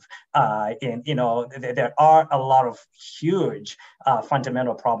live. There are a lot of huge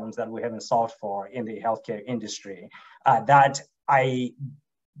fundamental problems that we haven't solved for in the healthcare industry. That I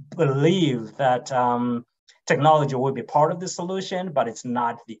believe that technology will be part of the solution, but it's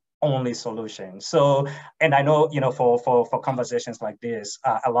not the only solution. So, and I know, for conversations like this,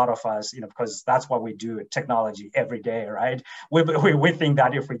 a lot of us, because that's what we do, technology every day, right? We think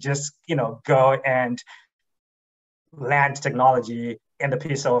that if we just, go and land technology in the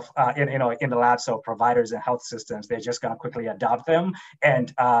piece of, in the labs of providers and health systems, they're just going to quickly adopt them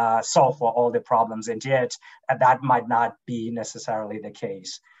and solve for all the problems. And yet that might not be necessarily the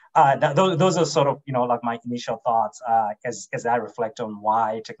case. Those are sort of, like my initial thoughts as I reflect on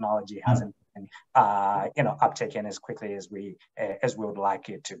why technology hasn't been, uptaken as quickly as we would like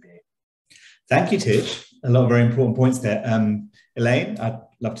it to be. Thank you, T.H. A lot of very important points there. Elaine, I'd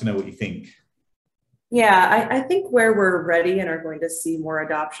love to know what you think. Yeah, I think where we're ready and are going to see more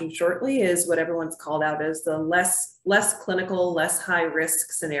adoption shortly is what everyone's called out as the less clinical, less high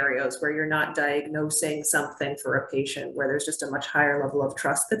risk scenarios where you're not diagnosing something for a patient, where there's just a much higher level of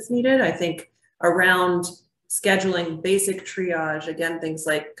trust that's needed. I think around scheduling, basic triage, again, things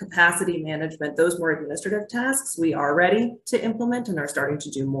like capacity management, those more administrative tasks, we are ready to implement and are starting to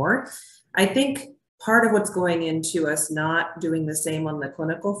do more. I think part of what's going into us not doing the same on the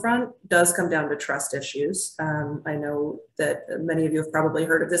clinical front does come down to trust issues. I know that many of you have probably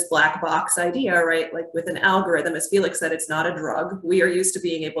heard of this black box idea, right? Like with an algorithm, as Felix said, it's not a drug. We are used to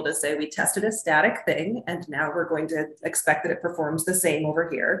being able to say we tested a static thing and now we're going to expect that it performs the same over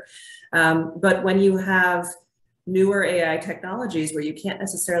here. But when you have newer AI technologies where you can't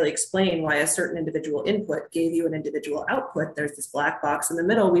necessarily explain why a certain individual input gave you an individual output, there's this black box in the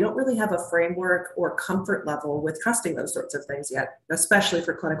middle. We don't really have a framework or comfort level with trusting those sorts of things yet, especially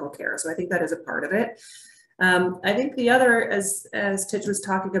for clinical care. So I think that is a part of it. I think the other, as T.H was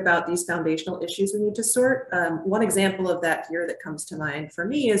talking about these foundational issues we need to sort, one example of that here that comes to mind for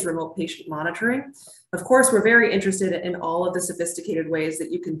me is remote patient monitoring. Of course, we're very interested in all of the sophisticated ways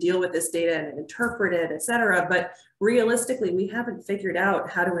that you can deal with this data and interpret it, et cetera. But realistically, we haven't figured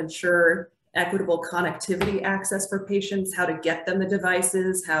out how to ensure equitable connectivity access for patients, how to get them the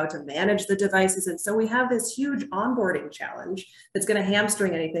devices, how to manage the devices. And so we have this huge onboarding challenge that's going to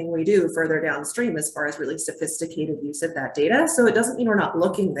hamstring anything we do further downstream as far as really sophisticated use of that data. So it doesn't mean we're not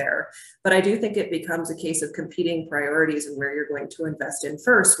looking there, but I do think it becomes a case of competing priorities and where you're going to invest in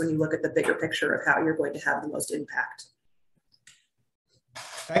first when you look at the bigger picture of how you're going to have the most impact.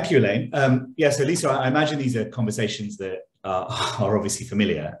 Thank you, Elaine. So Lisa, I imagine these are conversations that are obviously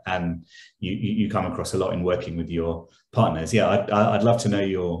familiar and you come across a lot in working with your partners. Yeah, I'd love to know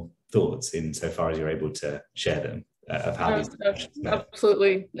your thoughts insofar as you're able to share them of how these.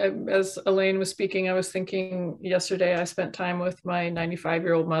 Absolutely. As Elaine was speaking, I was thinking yesterday, I spent time with my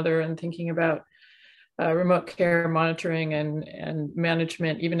 95-year-old mother and thinking about remote care monitoring and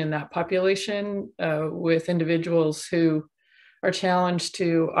management, even in that population, with individuals who are challenged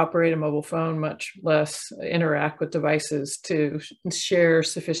to operate a mobile phone, much less interact with devices to share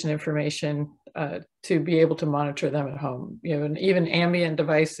sufficient information to be able to monitor them at home. And even ambient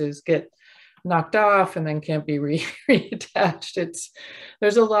devices get knocked off and then can't be reattached.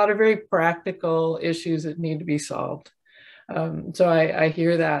 There's a lot of very practical issues that need to be solved. So I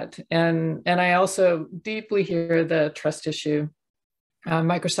hear that. And I also deeply hear the trust issue.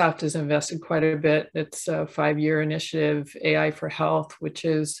 Microsoft has invested quite a bit. It's a 5-year initiative, AI for Health, which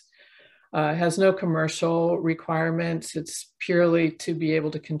has no commercial requirements. It's purely to be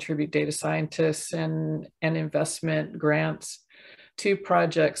able to contribute data scientists and investment grants to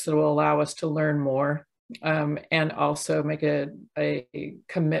projects that will allow us to learn more and also make a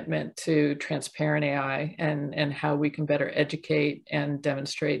commitment to transparent AI and how we can better educate and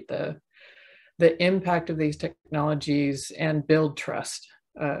demonstrate the impact of these technologies and build trust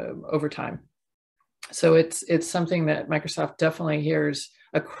over time. So it's something that Microsoft definitely hears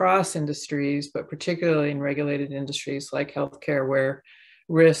across industries, but particularly in regulated industries like healthcare, where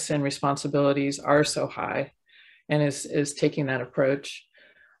risks and responsibilities are so high, and is taking that approach.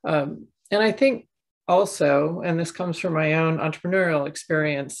 And I think also, and this comes from my own entrepreneurial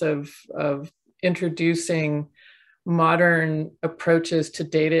experience of introducing modern approaches to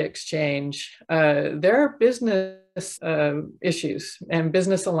data exchange, there are business issues and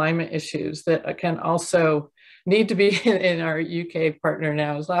business alignment issues that can also need to be, in our UK partner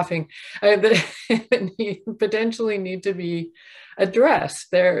now is laughing, that potentially need to be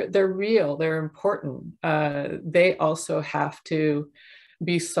addressed. They're real, they're important. They also have to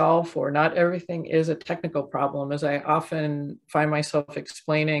be solved for. Not everything is a technical problem, as I often find myself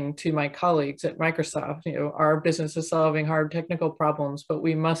explaining to my colleagues at Microsoft. Our business is solving hard technical problems, but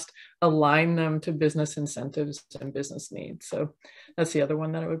we must align them to business incentives and business needs. So that's the other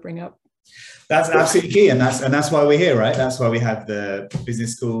one that I would bring up. That's absolutely key, and that's why we're here, right? That's why we have the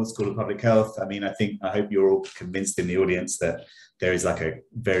business school of public health. I mean, I hope you're all convinced in the audience that there is like a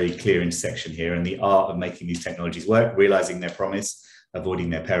very clear intersection here, and the art of making these technologies work, realizing their promise, avoiding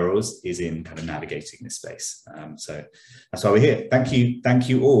their perils, is in kind of navigating this space. So that's why we're here. Thank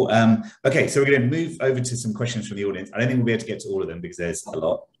you all. Okay, so we're going to move over to some questions from the audience. I don't think we'll be able to get to all of them because there's a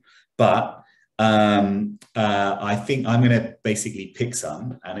lot, but I think I'm going to basically pick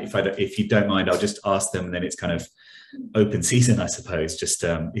some, and if you don't mind, I'll just ask them, and then it's kind of open season, I suppose. Just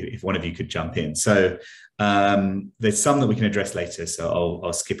if one of you could jump in. So there's some that we can address later, so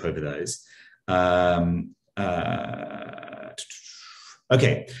I'll skip over those.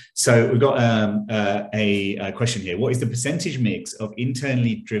 Okay, so we've got a question here. What is the percentage mix of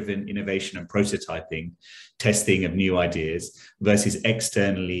internally driven innovation and prototyping, testing of new ideas versus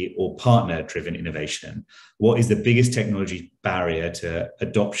externally or partner-driven innovation? What is the biggest technology barrier to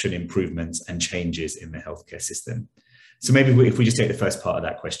adoption, improvements, and changes in the healthcare system? So maybe if we just take the first part of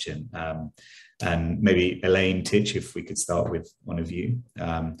that question, and maybe Elaine, T.H, if we could start with one of you.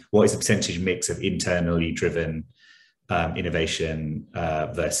 What is the percentage mix of internally driven innovation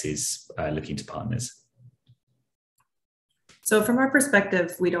versus looking to partners? So from our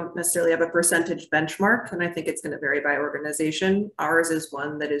perspective, we don't necessarily have a percentage benchmark, and I think it's going to vary by organization. Ours is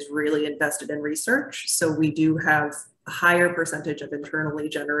one that is really invested in research. So we do have a higher percentage of internally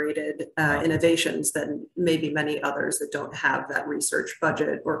generated innovations than maybe many others that don't have that research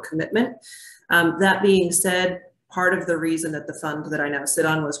budget or commitment. That being said, part of the reason that the fund that I now sit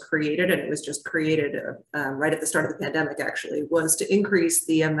on was created, and it was just created right at the start of the pandemic actually, was to increase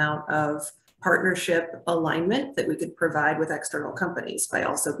the amount of partnership alignment that we could provide with external companies by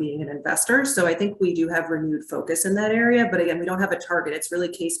also being an investor. So I think we do have renewed focus in that area, but again, we don't have a target. It's really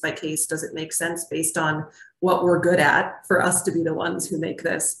case by case. Does it make sense based on what we're good at for us to be the ones who make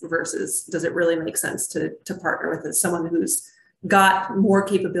this, versus does it really make sense to partner with someone who's got more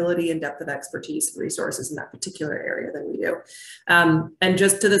capability and depth of expertise and resources in that particular area than we do. And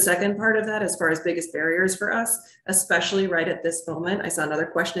just to the second part of that, as far as biggest barriers for us, especially right at this moment, I saw another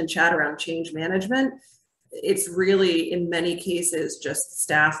question in chat around change management. It's really, in many cases, just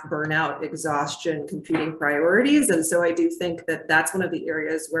staff burnout, exhaustion, competing priorities. And so I do think that that's one of the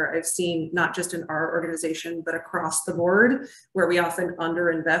areas where I've seen, not just in our organization, but across the board, where we often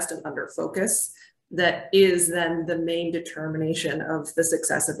underinvest and underfocus. That is then the main determination of the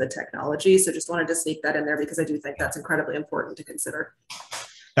success of the technology. So just wanted to sneak that in there because I do think that's incredibly important to consider.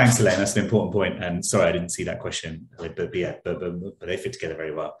 Thanks, Elaine. That's an important point. And sorry, I didn't see that question, but they fit together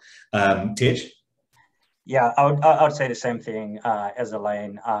very well. T.H? Yeah, I would say the same thing as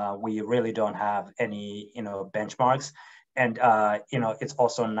Elaine. We really don't have any, benchmarks, and it's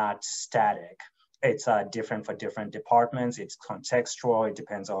also not static. It's different for different departments. It's contextual. It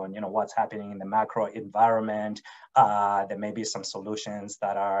depends on, what's happening in the macro environment. There may be some solutions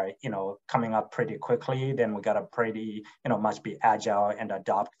that are, coming up pretty quickly. Then we got to pretty, much be agile and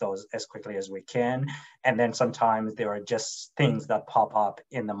adopt those as quickly as we can. And then sometimes there are just things that pop up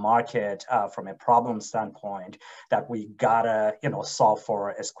in the market from a problem standpoint that we gotta, solve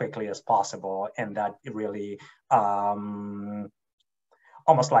for as quickly as possible. And that really,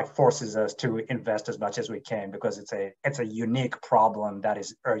 almost like forces us to invest as much as we can, because it's a unique problem that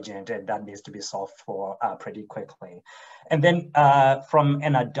is urgent and that needs to be solved for pretty quickly. And then from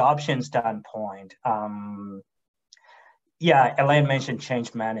an adoption standpoint, Elaine mentioned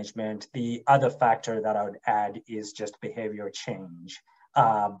change management. The other factor that I would add is just behavior change.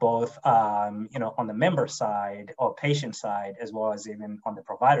 Both on the member side or patient side, as well as even on the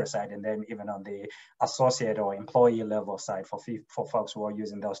provider side, and then even on the associate or employee level side for folks who are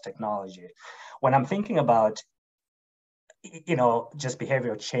using those technologies. When I'm thinking about just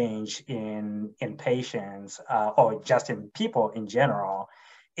behavioral change in patients or just in people in general,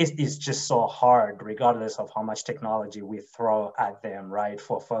 it's just so hard, regardless of how much technology we throw at them, right,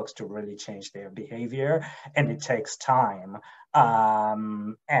 for folks to really change their behavior. And it takes time.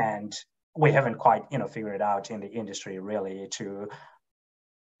 And we haven't quite, figured out in the industry really to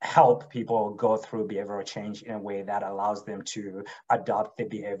help people go through behavioral change in a way that allows them to adopt the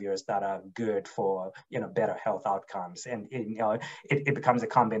behaviors that are good for, better health outcomes. And it becomes a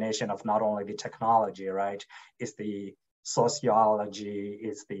combination of not only the technology, right? It's the sociology,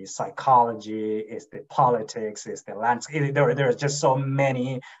 it's the psychology, it's the politics, it's the landscape. There's just so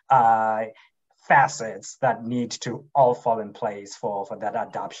many facets that need to all fall in place for that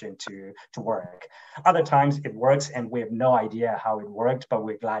adoption to work. Other times it works and we have no idea how it worked, but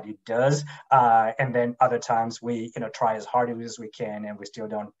we're glad it does. And then other times we try as hard as we can and we still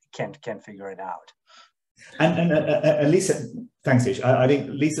can't figure it out. And Lisa, thanks, Tish. I think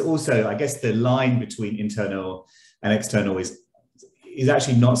Lisa also, I guess the line between internal and external is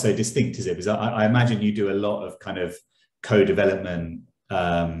actually not so distinct, is it? Because I imagine you do a lot of kind of co-development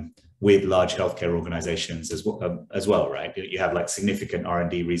with large healthcare organizations as well, right? You have like significant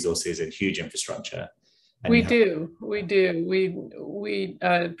R&D resources and huge infrastructure. We do. We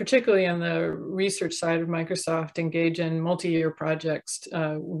particularly on the research side of Microsoft, engage in multi-year projects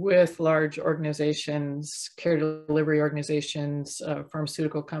with large organizations, care delivery organizations,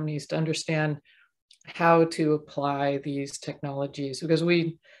 pharmaceutical companies to understand how to apply these technologies. Because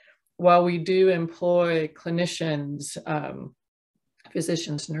while we do employ clinicians,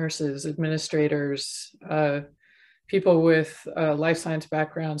 physicians, nurses, administrators, people with life science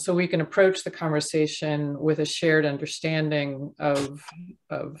backgrounds, so we can approach the conversation with a shared understanding of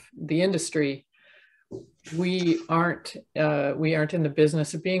the industry. We aren't in the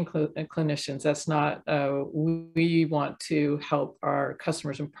business of being clinicians. That's not. We want to help our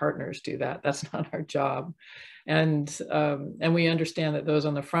customers and partners do that. That's not our job, and we understand that those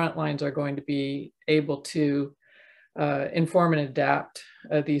on the front lines are going to be able to inform and adapt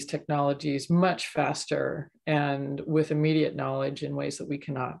these technologies much faster and with immediate knowledge in ways that we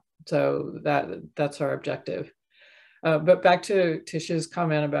cannot. So that's our objective. But back to Tish's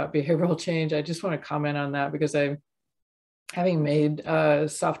comment about behavioral change, I just want to comment on that because having made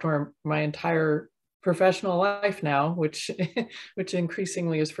software my entire professional life now, which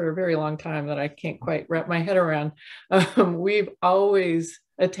increasingly is for a very long time that I can't quite wrap my head around, we've always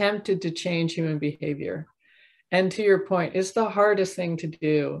attempted to change human behavior. And to your point, it's the hardest thing to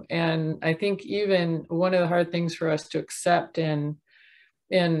do. And I think even one of the hard things for us to accept in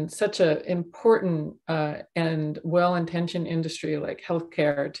such an important and well-intentioned industry like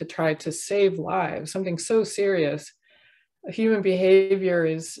healthcare to try to save lives, something so serious, human behavior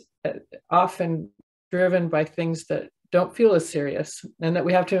is often driven by things that don't feel as serious and that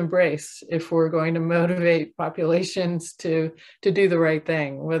we have to embrace if we're going to motivate populations to do the right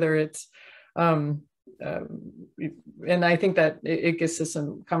thing, whether it's and I think that it gets to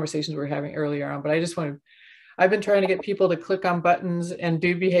some conversations we were having earlier on, but I've been trying to get people to click on buttons and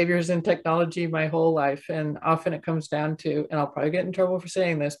do behaviors in technology my whole life. And often it comes down to, and I'll probably get in trouble for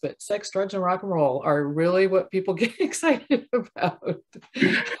saying this, but sex, drugs, and rock and roll are really what people get excited about.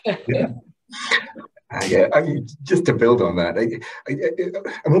 Just to build on that,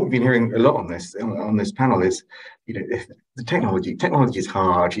 and what we've been hearing a lot on this panel is, the technology is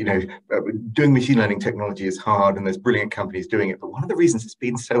hard. Doing machine learning technology is hard, and there's brilliant companies doing it. But one of the reasons it's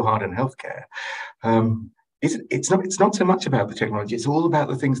been so hard in healthcare, it's not so much about the technology. It's all about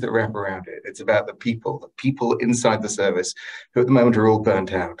the things that wrap around it. It's about the people inside the service who at the moment are all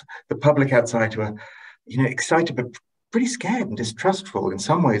burnt out. The public outside who are, excited but pretty scared and distrustful in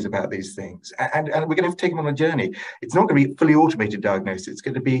some ways about these things. And we're going to have to take them on a journey. It's not going to be fully automated diagnosis. It's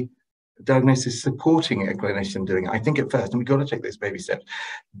going to be diagnosis supporting a clinician doing it, I think, at first. And we've got to take those baby steps.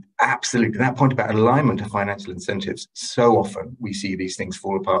 Absolutely. That point about alignment of financial incentives, so often we see these things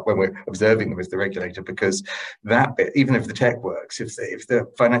fall apart when we're observing them as the regulator, because that bit, even if the tech works, if the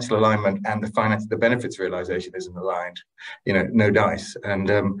financial alignment and the benefits realization isn't aligned, no dice. And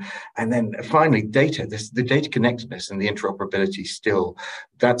then finally, the data connectedness and the interoperability still,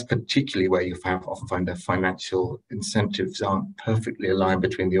 that's particularly where you often find the financial incentives aren't perfectly aligned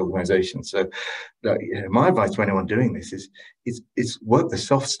between the organizations. So my advice to anyone doing this is work the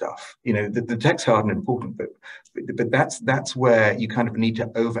soft stuff. The tech's hard and important, but that's where you kind of need to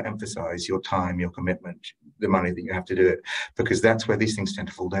overemphasize your time, your commitment, the money that you have to do it, because that's where these things tend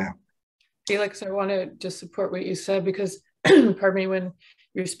to fall down. Felix, I want to just support what you said, because pardon me, when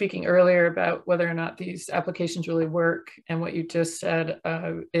you were speaking earlier about whether or not these applications really work, and what you just said,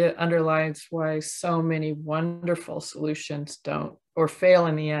 it underlines why so many wonderful solutions don't or fail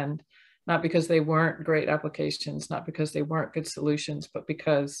in the end. Not because they weren't great applications, not because they weren't good solutions, but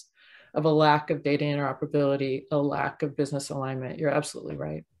because of a lack of data interoperability, a lack of business alignment. You're absolutely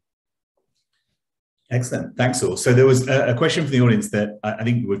right. Excellent. Thanks all. So there was a question from the audience that I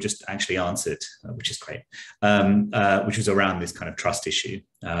think we've just actually answered, which is great, which was around this kind of trust issue.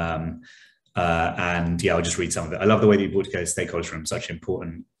 And yeah, I'll just read some of it. I love the way that you brought together stakeholders from such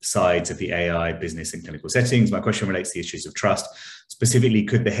important sides of the AI, business and clinical settings. My question relates to the issues of trust. Specifically,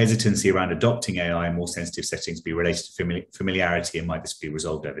 could the hesitancy around adopting AI in more sensitive settings be related to familiarity, and might this be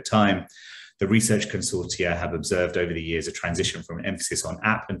resolved over time? The research consortia have observed over the years a transition from an emphasis on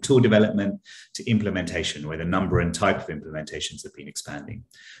app and tool development to implementation, where the number and type of implementations have been expanding.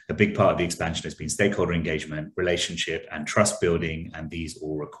 A big part of the expansion has been stakeholder engagement, relationship, and trust building, and these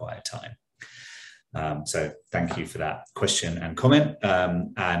all require time. So thank you for that question and comment.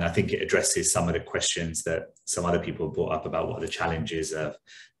 And I think it addresses some of the questions that some other people have brought up about what are the challenges of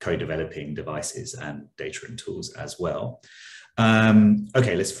co-developing devices and data and tools as well.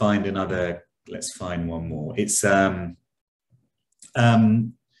 Okay, let's find one more. It's okay,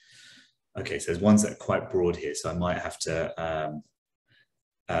 so there's ones that are quite broad here, so I might have to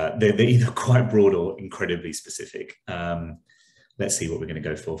they're either quite broad or incredibly specific. Let's see what we're going to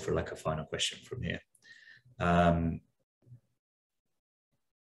go for like a final question from here.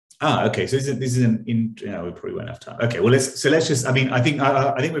 Okay, so this is we probably won't have time. Okay, well let's just, I mean, I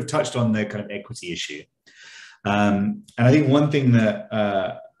think we've touched on the kind of equity issue. And I think one thing that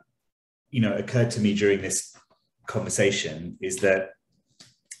occurred to me during this conversation is that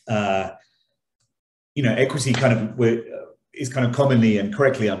equity kind of is kind of commonly and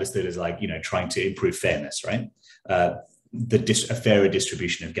correctly understood as like trying to improve fairness, right? A fairer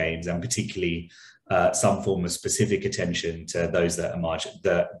distribution of gains, and particularly some form of specific attention to those that are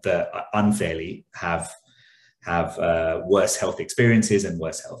that unfairly have worse health experiences and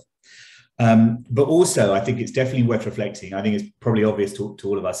worse health. But also, I think it's definitely worth reflecting. I think it's probably obvious to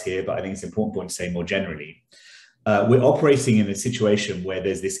all of us here, but I think it's an important point to say more generally. We're operating in a situation where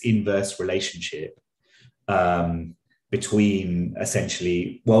there's this inverse relationship between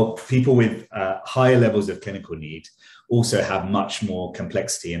essentially, well, people with higher levels of clinical need also have much more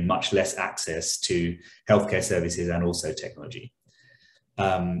complexity and much less access to healthcare services and also technology.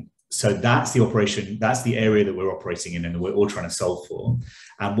 So that's the area that we're operating in and that we're all trying to solve for.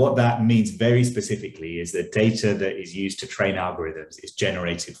 And what that means very specifically is that data that is used to train algorithms is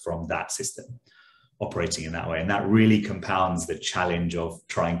generated from that system operating in that way. And that really compounds the challenge of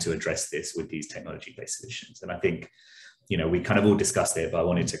trying to address this with these technology-based solutions. And I think, we kind of all discussed it, but I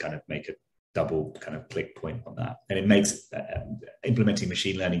wanted to kind of make a double kind of click point on that. And it makes implementing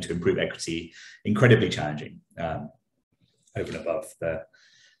machine learning to improve equity incredibly challenging, over and above the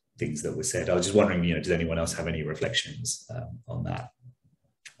things that were said. I was just wondering, does anyone else have any reflections on that?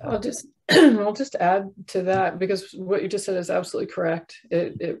 I'll just add to that, because what you just said is absolutely correct.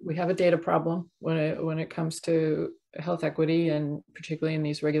 We have a data problem when it comes to health equity, and particularly in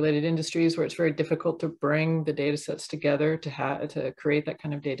these regulated industries where it's very difficult to bring the data sets together to create that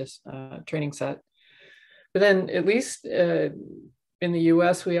kind of data training set. But then, at least in the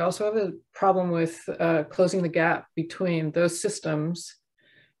US, we also have a problem with closing the gap between those systems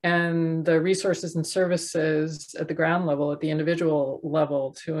and the resources and services at the ground level, at the individual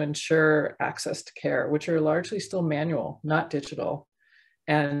level, to ensure access to care, which are largely still manual, not digital.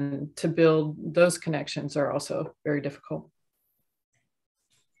 And to build those connections are also very difficult.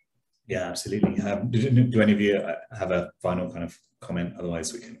 Yeah, absolutely. Do any of you have a final kind of comment?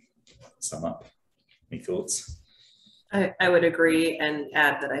 Otherwise, we can sum up. Any thoughts? I would agree and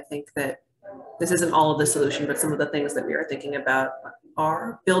add that I think that this isn't all of the solution, but some of the things that we are thinking about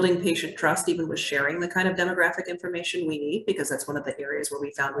are building patient trust, even with sharing the kind of demographic information we need, because that's one of the areas where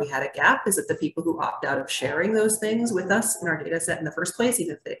we found we had a gap, is that the people who opt out of sharing those things with us in our data set in the first place,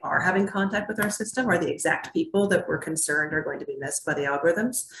 even if they are having contact with our system, are the exact people that we're concerned are going to be missed by the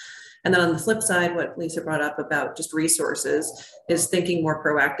algorithms. And then on the flip side, what Lisa brought up about just resources is thinking more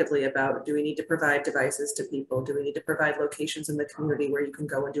proactively about, do we need to provide devices to people? Do we need to provide locations in the community where you can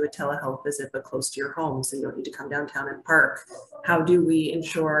go and do a telehealth visit, but close to your home, so you don't need to come downtown and park? How do we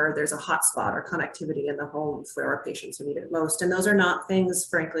ensure there's a hotspot or connectivity in the home for our patients who need it most? And those are not things,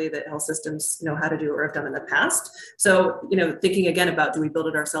 frankly, that health systems know how to do or have done in the past. So, thinking again about, do we build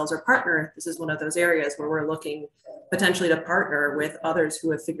it ourselves or partner? This is one of those areas where we're looking potentially to partner with others who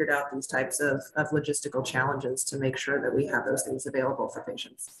have figured out these types of logistical challenges to make sure that we have those things available for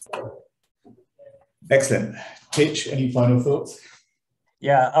patients. Excellent. T.H, any final thoughts?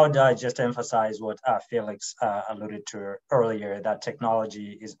 Yeah, I would just emphasize what Felix alluded to earlier, that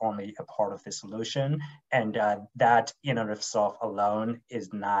technology is only a part of the solution, and that in and of itself alone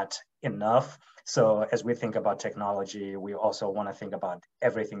is not enough. So as we think about technology, we also want to think about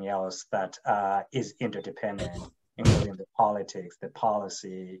everything else that is interdependent including the politics, the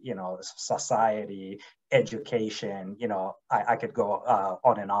policy, society, education, I could go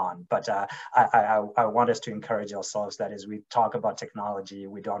on and on. But I want us to encourage ourselves that as we talk about technology,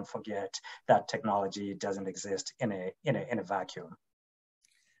 we don't forget that technology doesn't exist in a vacuum.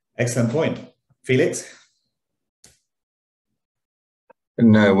 Excellent point. Felix?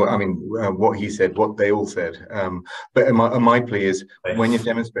 No, I mean, what he said, what they all said. But my plea is, when you're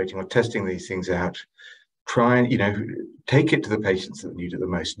demonstrating or testing these things out, try and, take it to the patients that need it the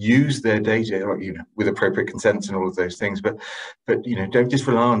most. Use their data, with appropriate consents and all of those things. But don't just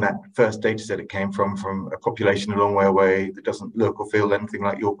rely on that first data set it came from a population a long way away that doesn't look or feel anything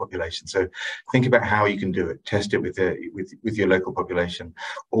like your population. So think about how you can do it. Test it with your local population,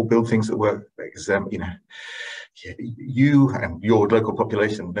 or build things that work. Because you and your local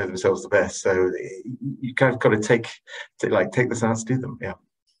population know themselves the best. So you kind of got to take the science to them. Yeah.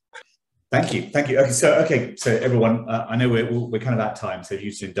 Thank you. Okay, so everyone, I know we're kind of at time, so if you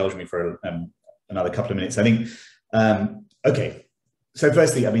just indulge me for another couple of minutes, I think. Okay, so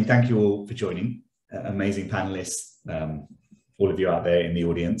firstly, thank you all for joining. Amazing panelists, all of you out there in the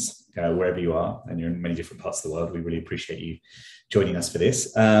audience, wherever you are, and you're in many different parts of the world. We really appreciate you joining us for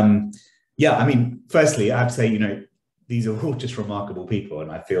this. Firstly, I have to say, these are all just remarkable people,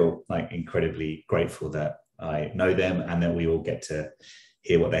 and I feel like incredibly grateful that I know them and that we all get to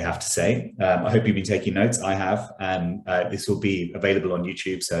hear what they have to say. I hope you've been taking notes. I have, and this will be available on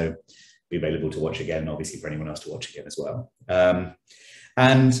YouTube, so be available to watch again, obviously for anyone else to watch again as well. I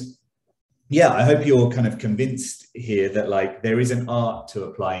hope you're kind of convinced here that there is an art to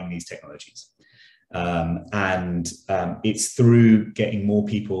applying these technologies. It's through getting more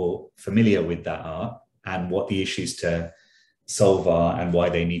people familiar with that art and what the issues to solve are and why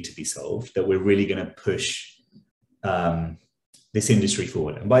they need to be solved that we're really going to push this industry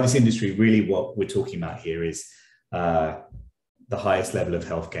forward. And by this industry, really what we're talking about here is the highest level of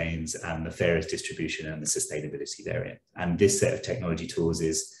health gains and the fairest distribution and the sustainability therein. And this set of technology tools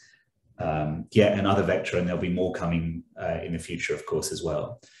is yet another vector, and there'll be more coming in the future, of course, as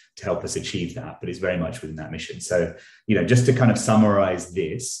well, to help us achieve that, but it's very much within that mission. So, just to kind of summarize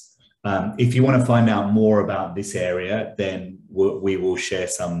this, if you want to find out more about this area, then we will share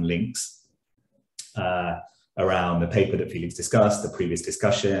some links around the paper that Felix discussed, the previous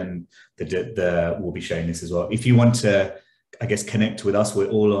discussion, we'll be sharing this as well. If you want to, I guess, connect with us, we're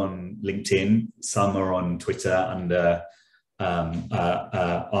all on LinkedIn, some are on Twitter under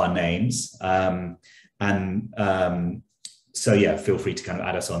our names. So yeah, feel free to kind of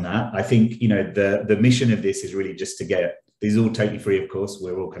add us on that. I think, the mission of this is really just to get, this is all totally free, of course,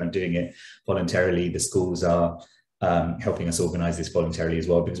 we're all kind of doing it voluntarily. The schools are helping us organize this voluntarily as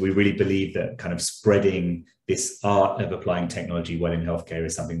well, because we really believe that kind of spreading this art of applying technology well in healthcare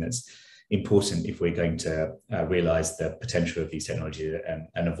is something that's important if we're going to realize the potential of these technologies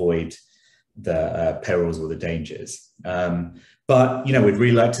and avoid the perils or the dangers. But we'd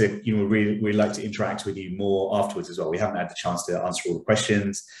really like to, we'd like to interact with you more afterwards as well. We haven't had the chance to answer all the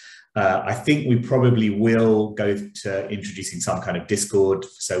questions. I think we probably will go to introducing some kind of Discord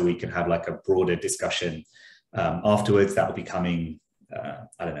so we can have like a broader discussion afterwards. That will be coming,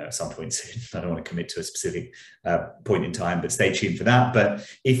 I don't know, at some point soon. I don't want to commit to a specific point in time, but stay tuned for that. But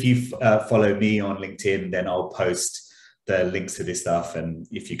if you follow me on LinkedIn, then I'll post the links to this stuff, and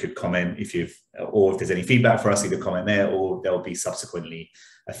if you could comment, or if there's any feedback for us, either comment there, or there'll be subsequently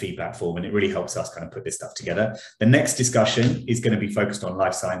a feedback form, and it really helps us kind of put this stuff together. The next discussion is going to be focused on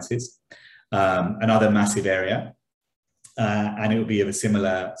life sciences, another massive area, and it will be of a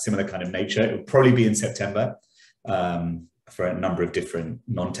similar kind of nature. It will probably be in September for a number of different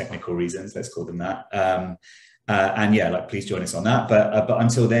non-technical reasons, let's call them that. And yeah, please join us on that. But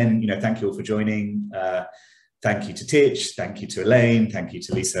until then, thank you all for joining. Thank you to T.H, thank you to Elaine, thank you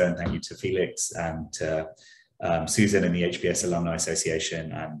to Lisa, and thank you to Felix, and to Susan and the HBS Alumni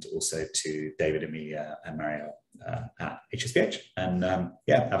Association, and also to David, Amelia, and Mario at HSBH. And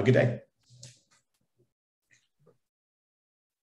yeah, have a good day.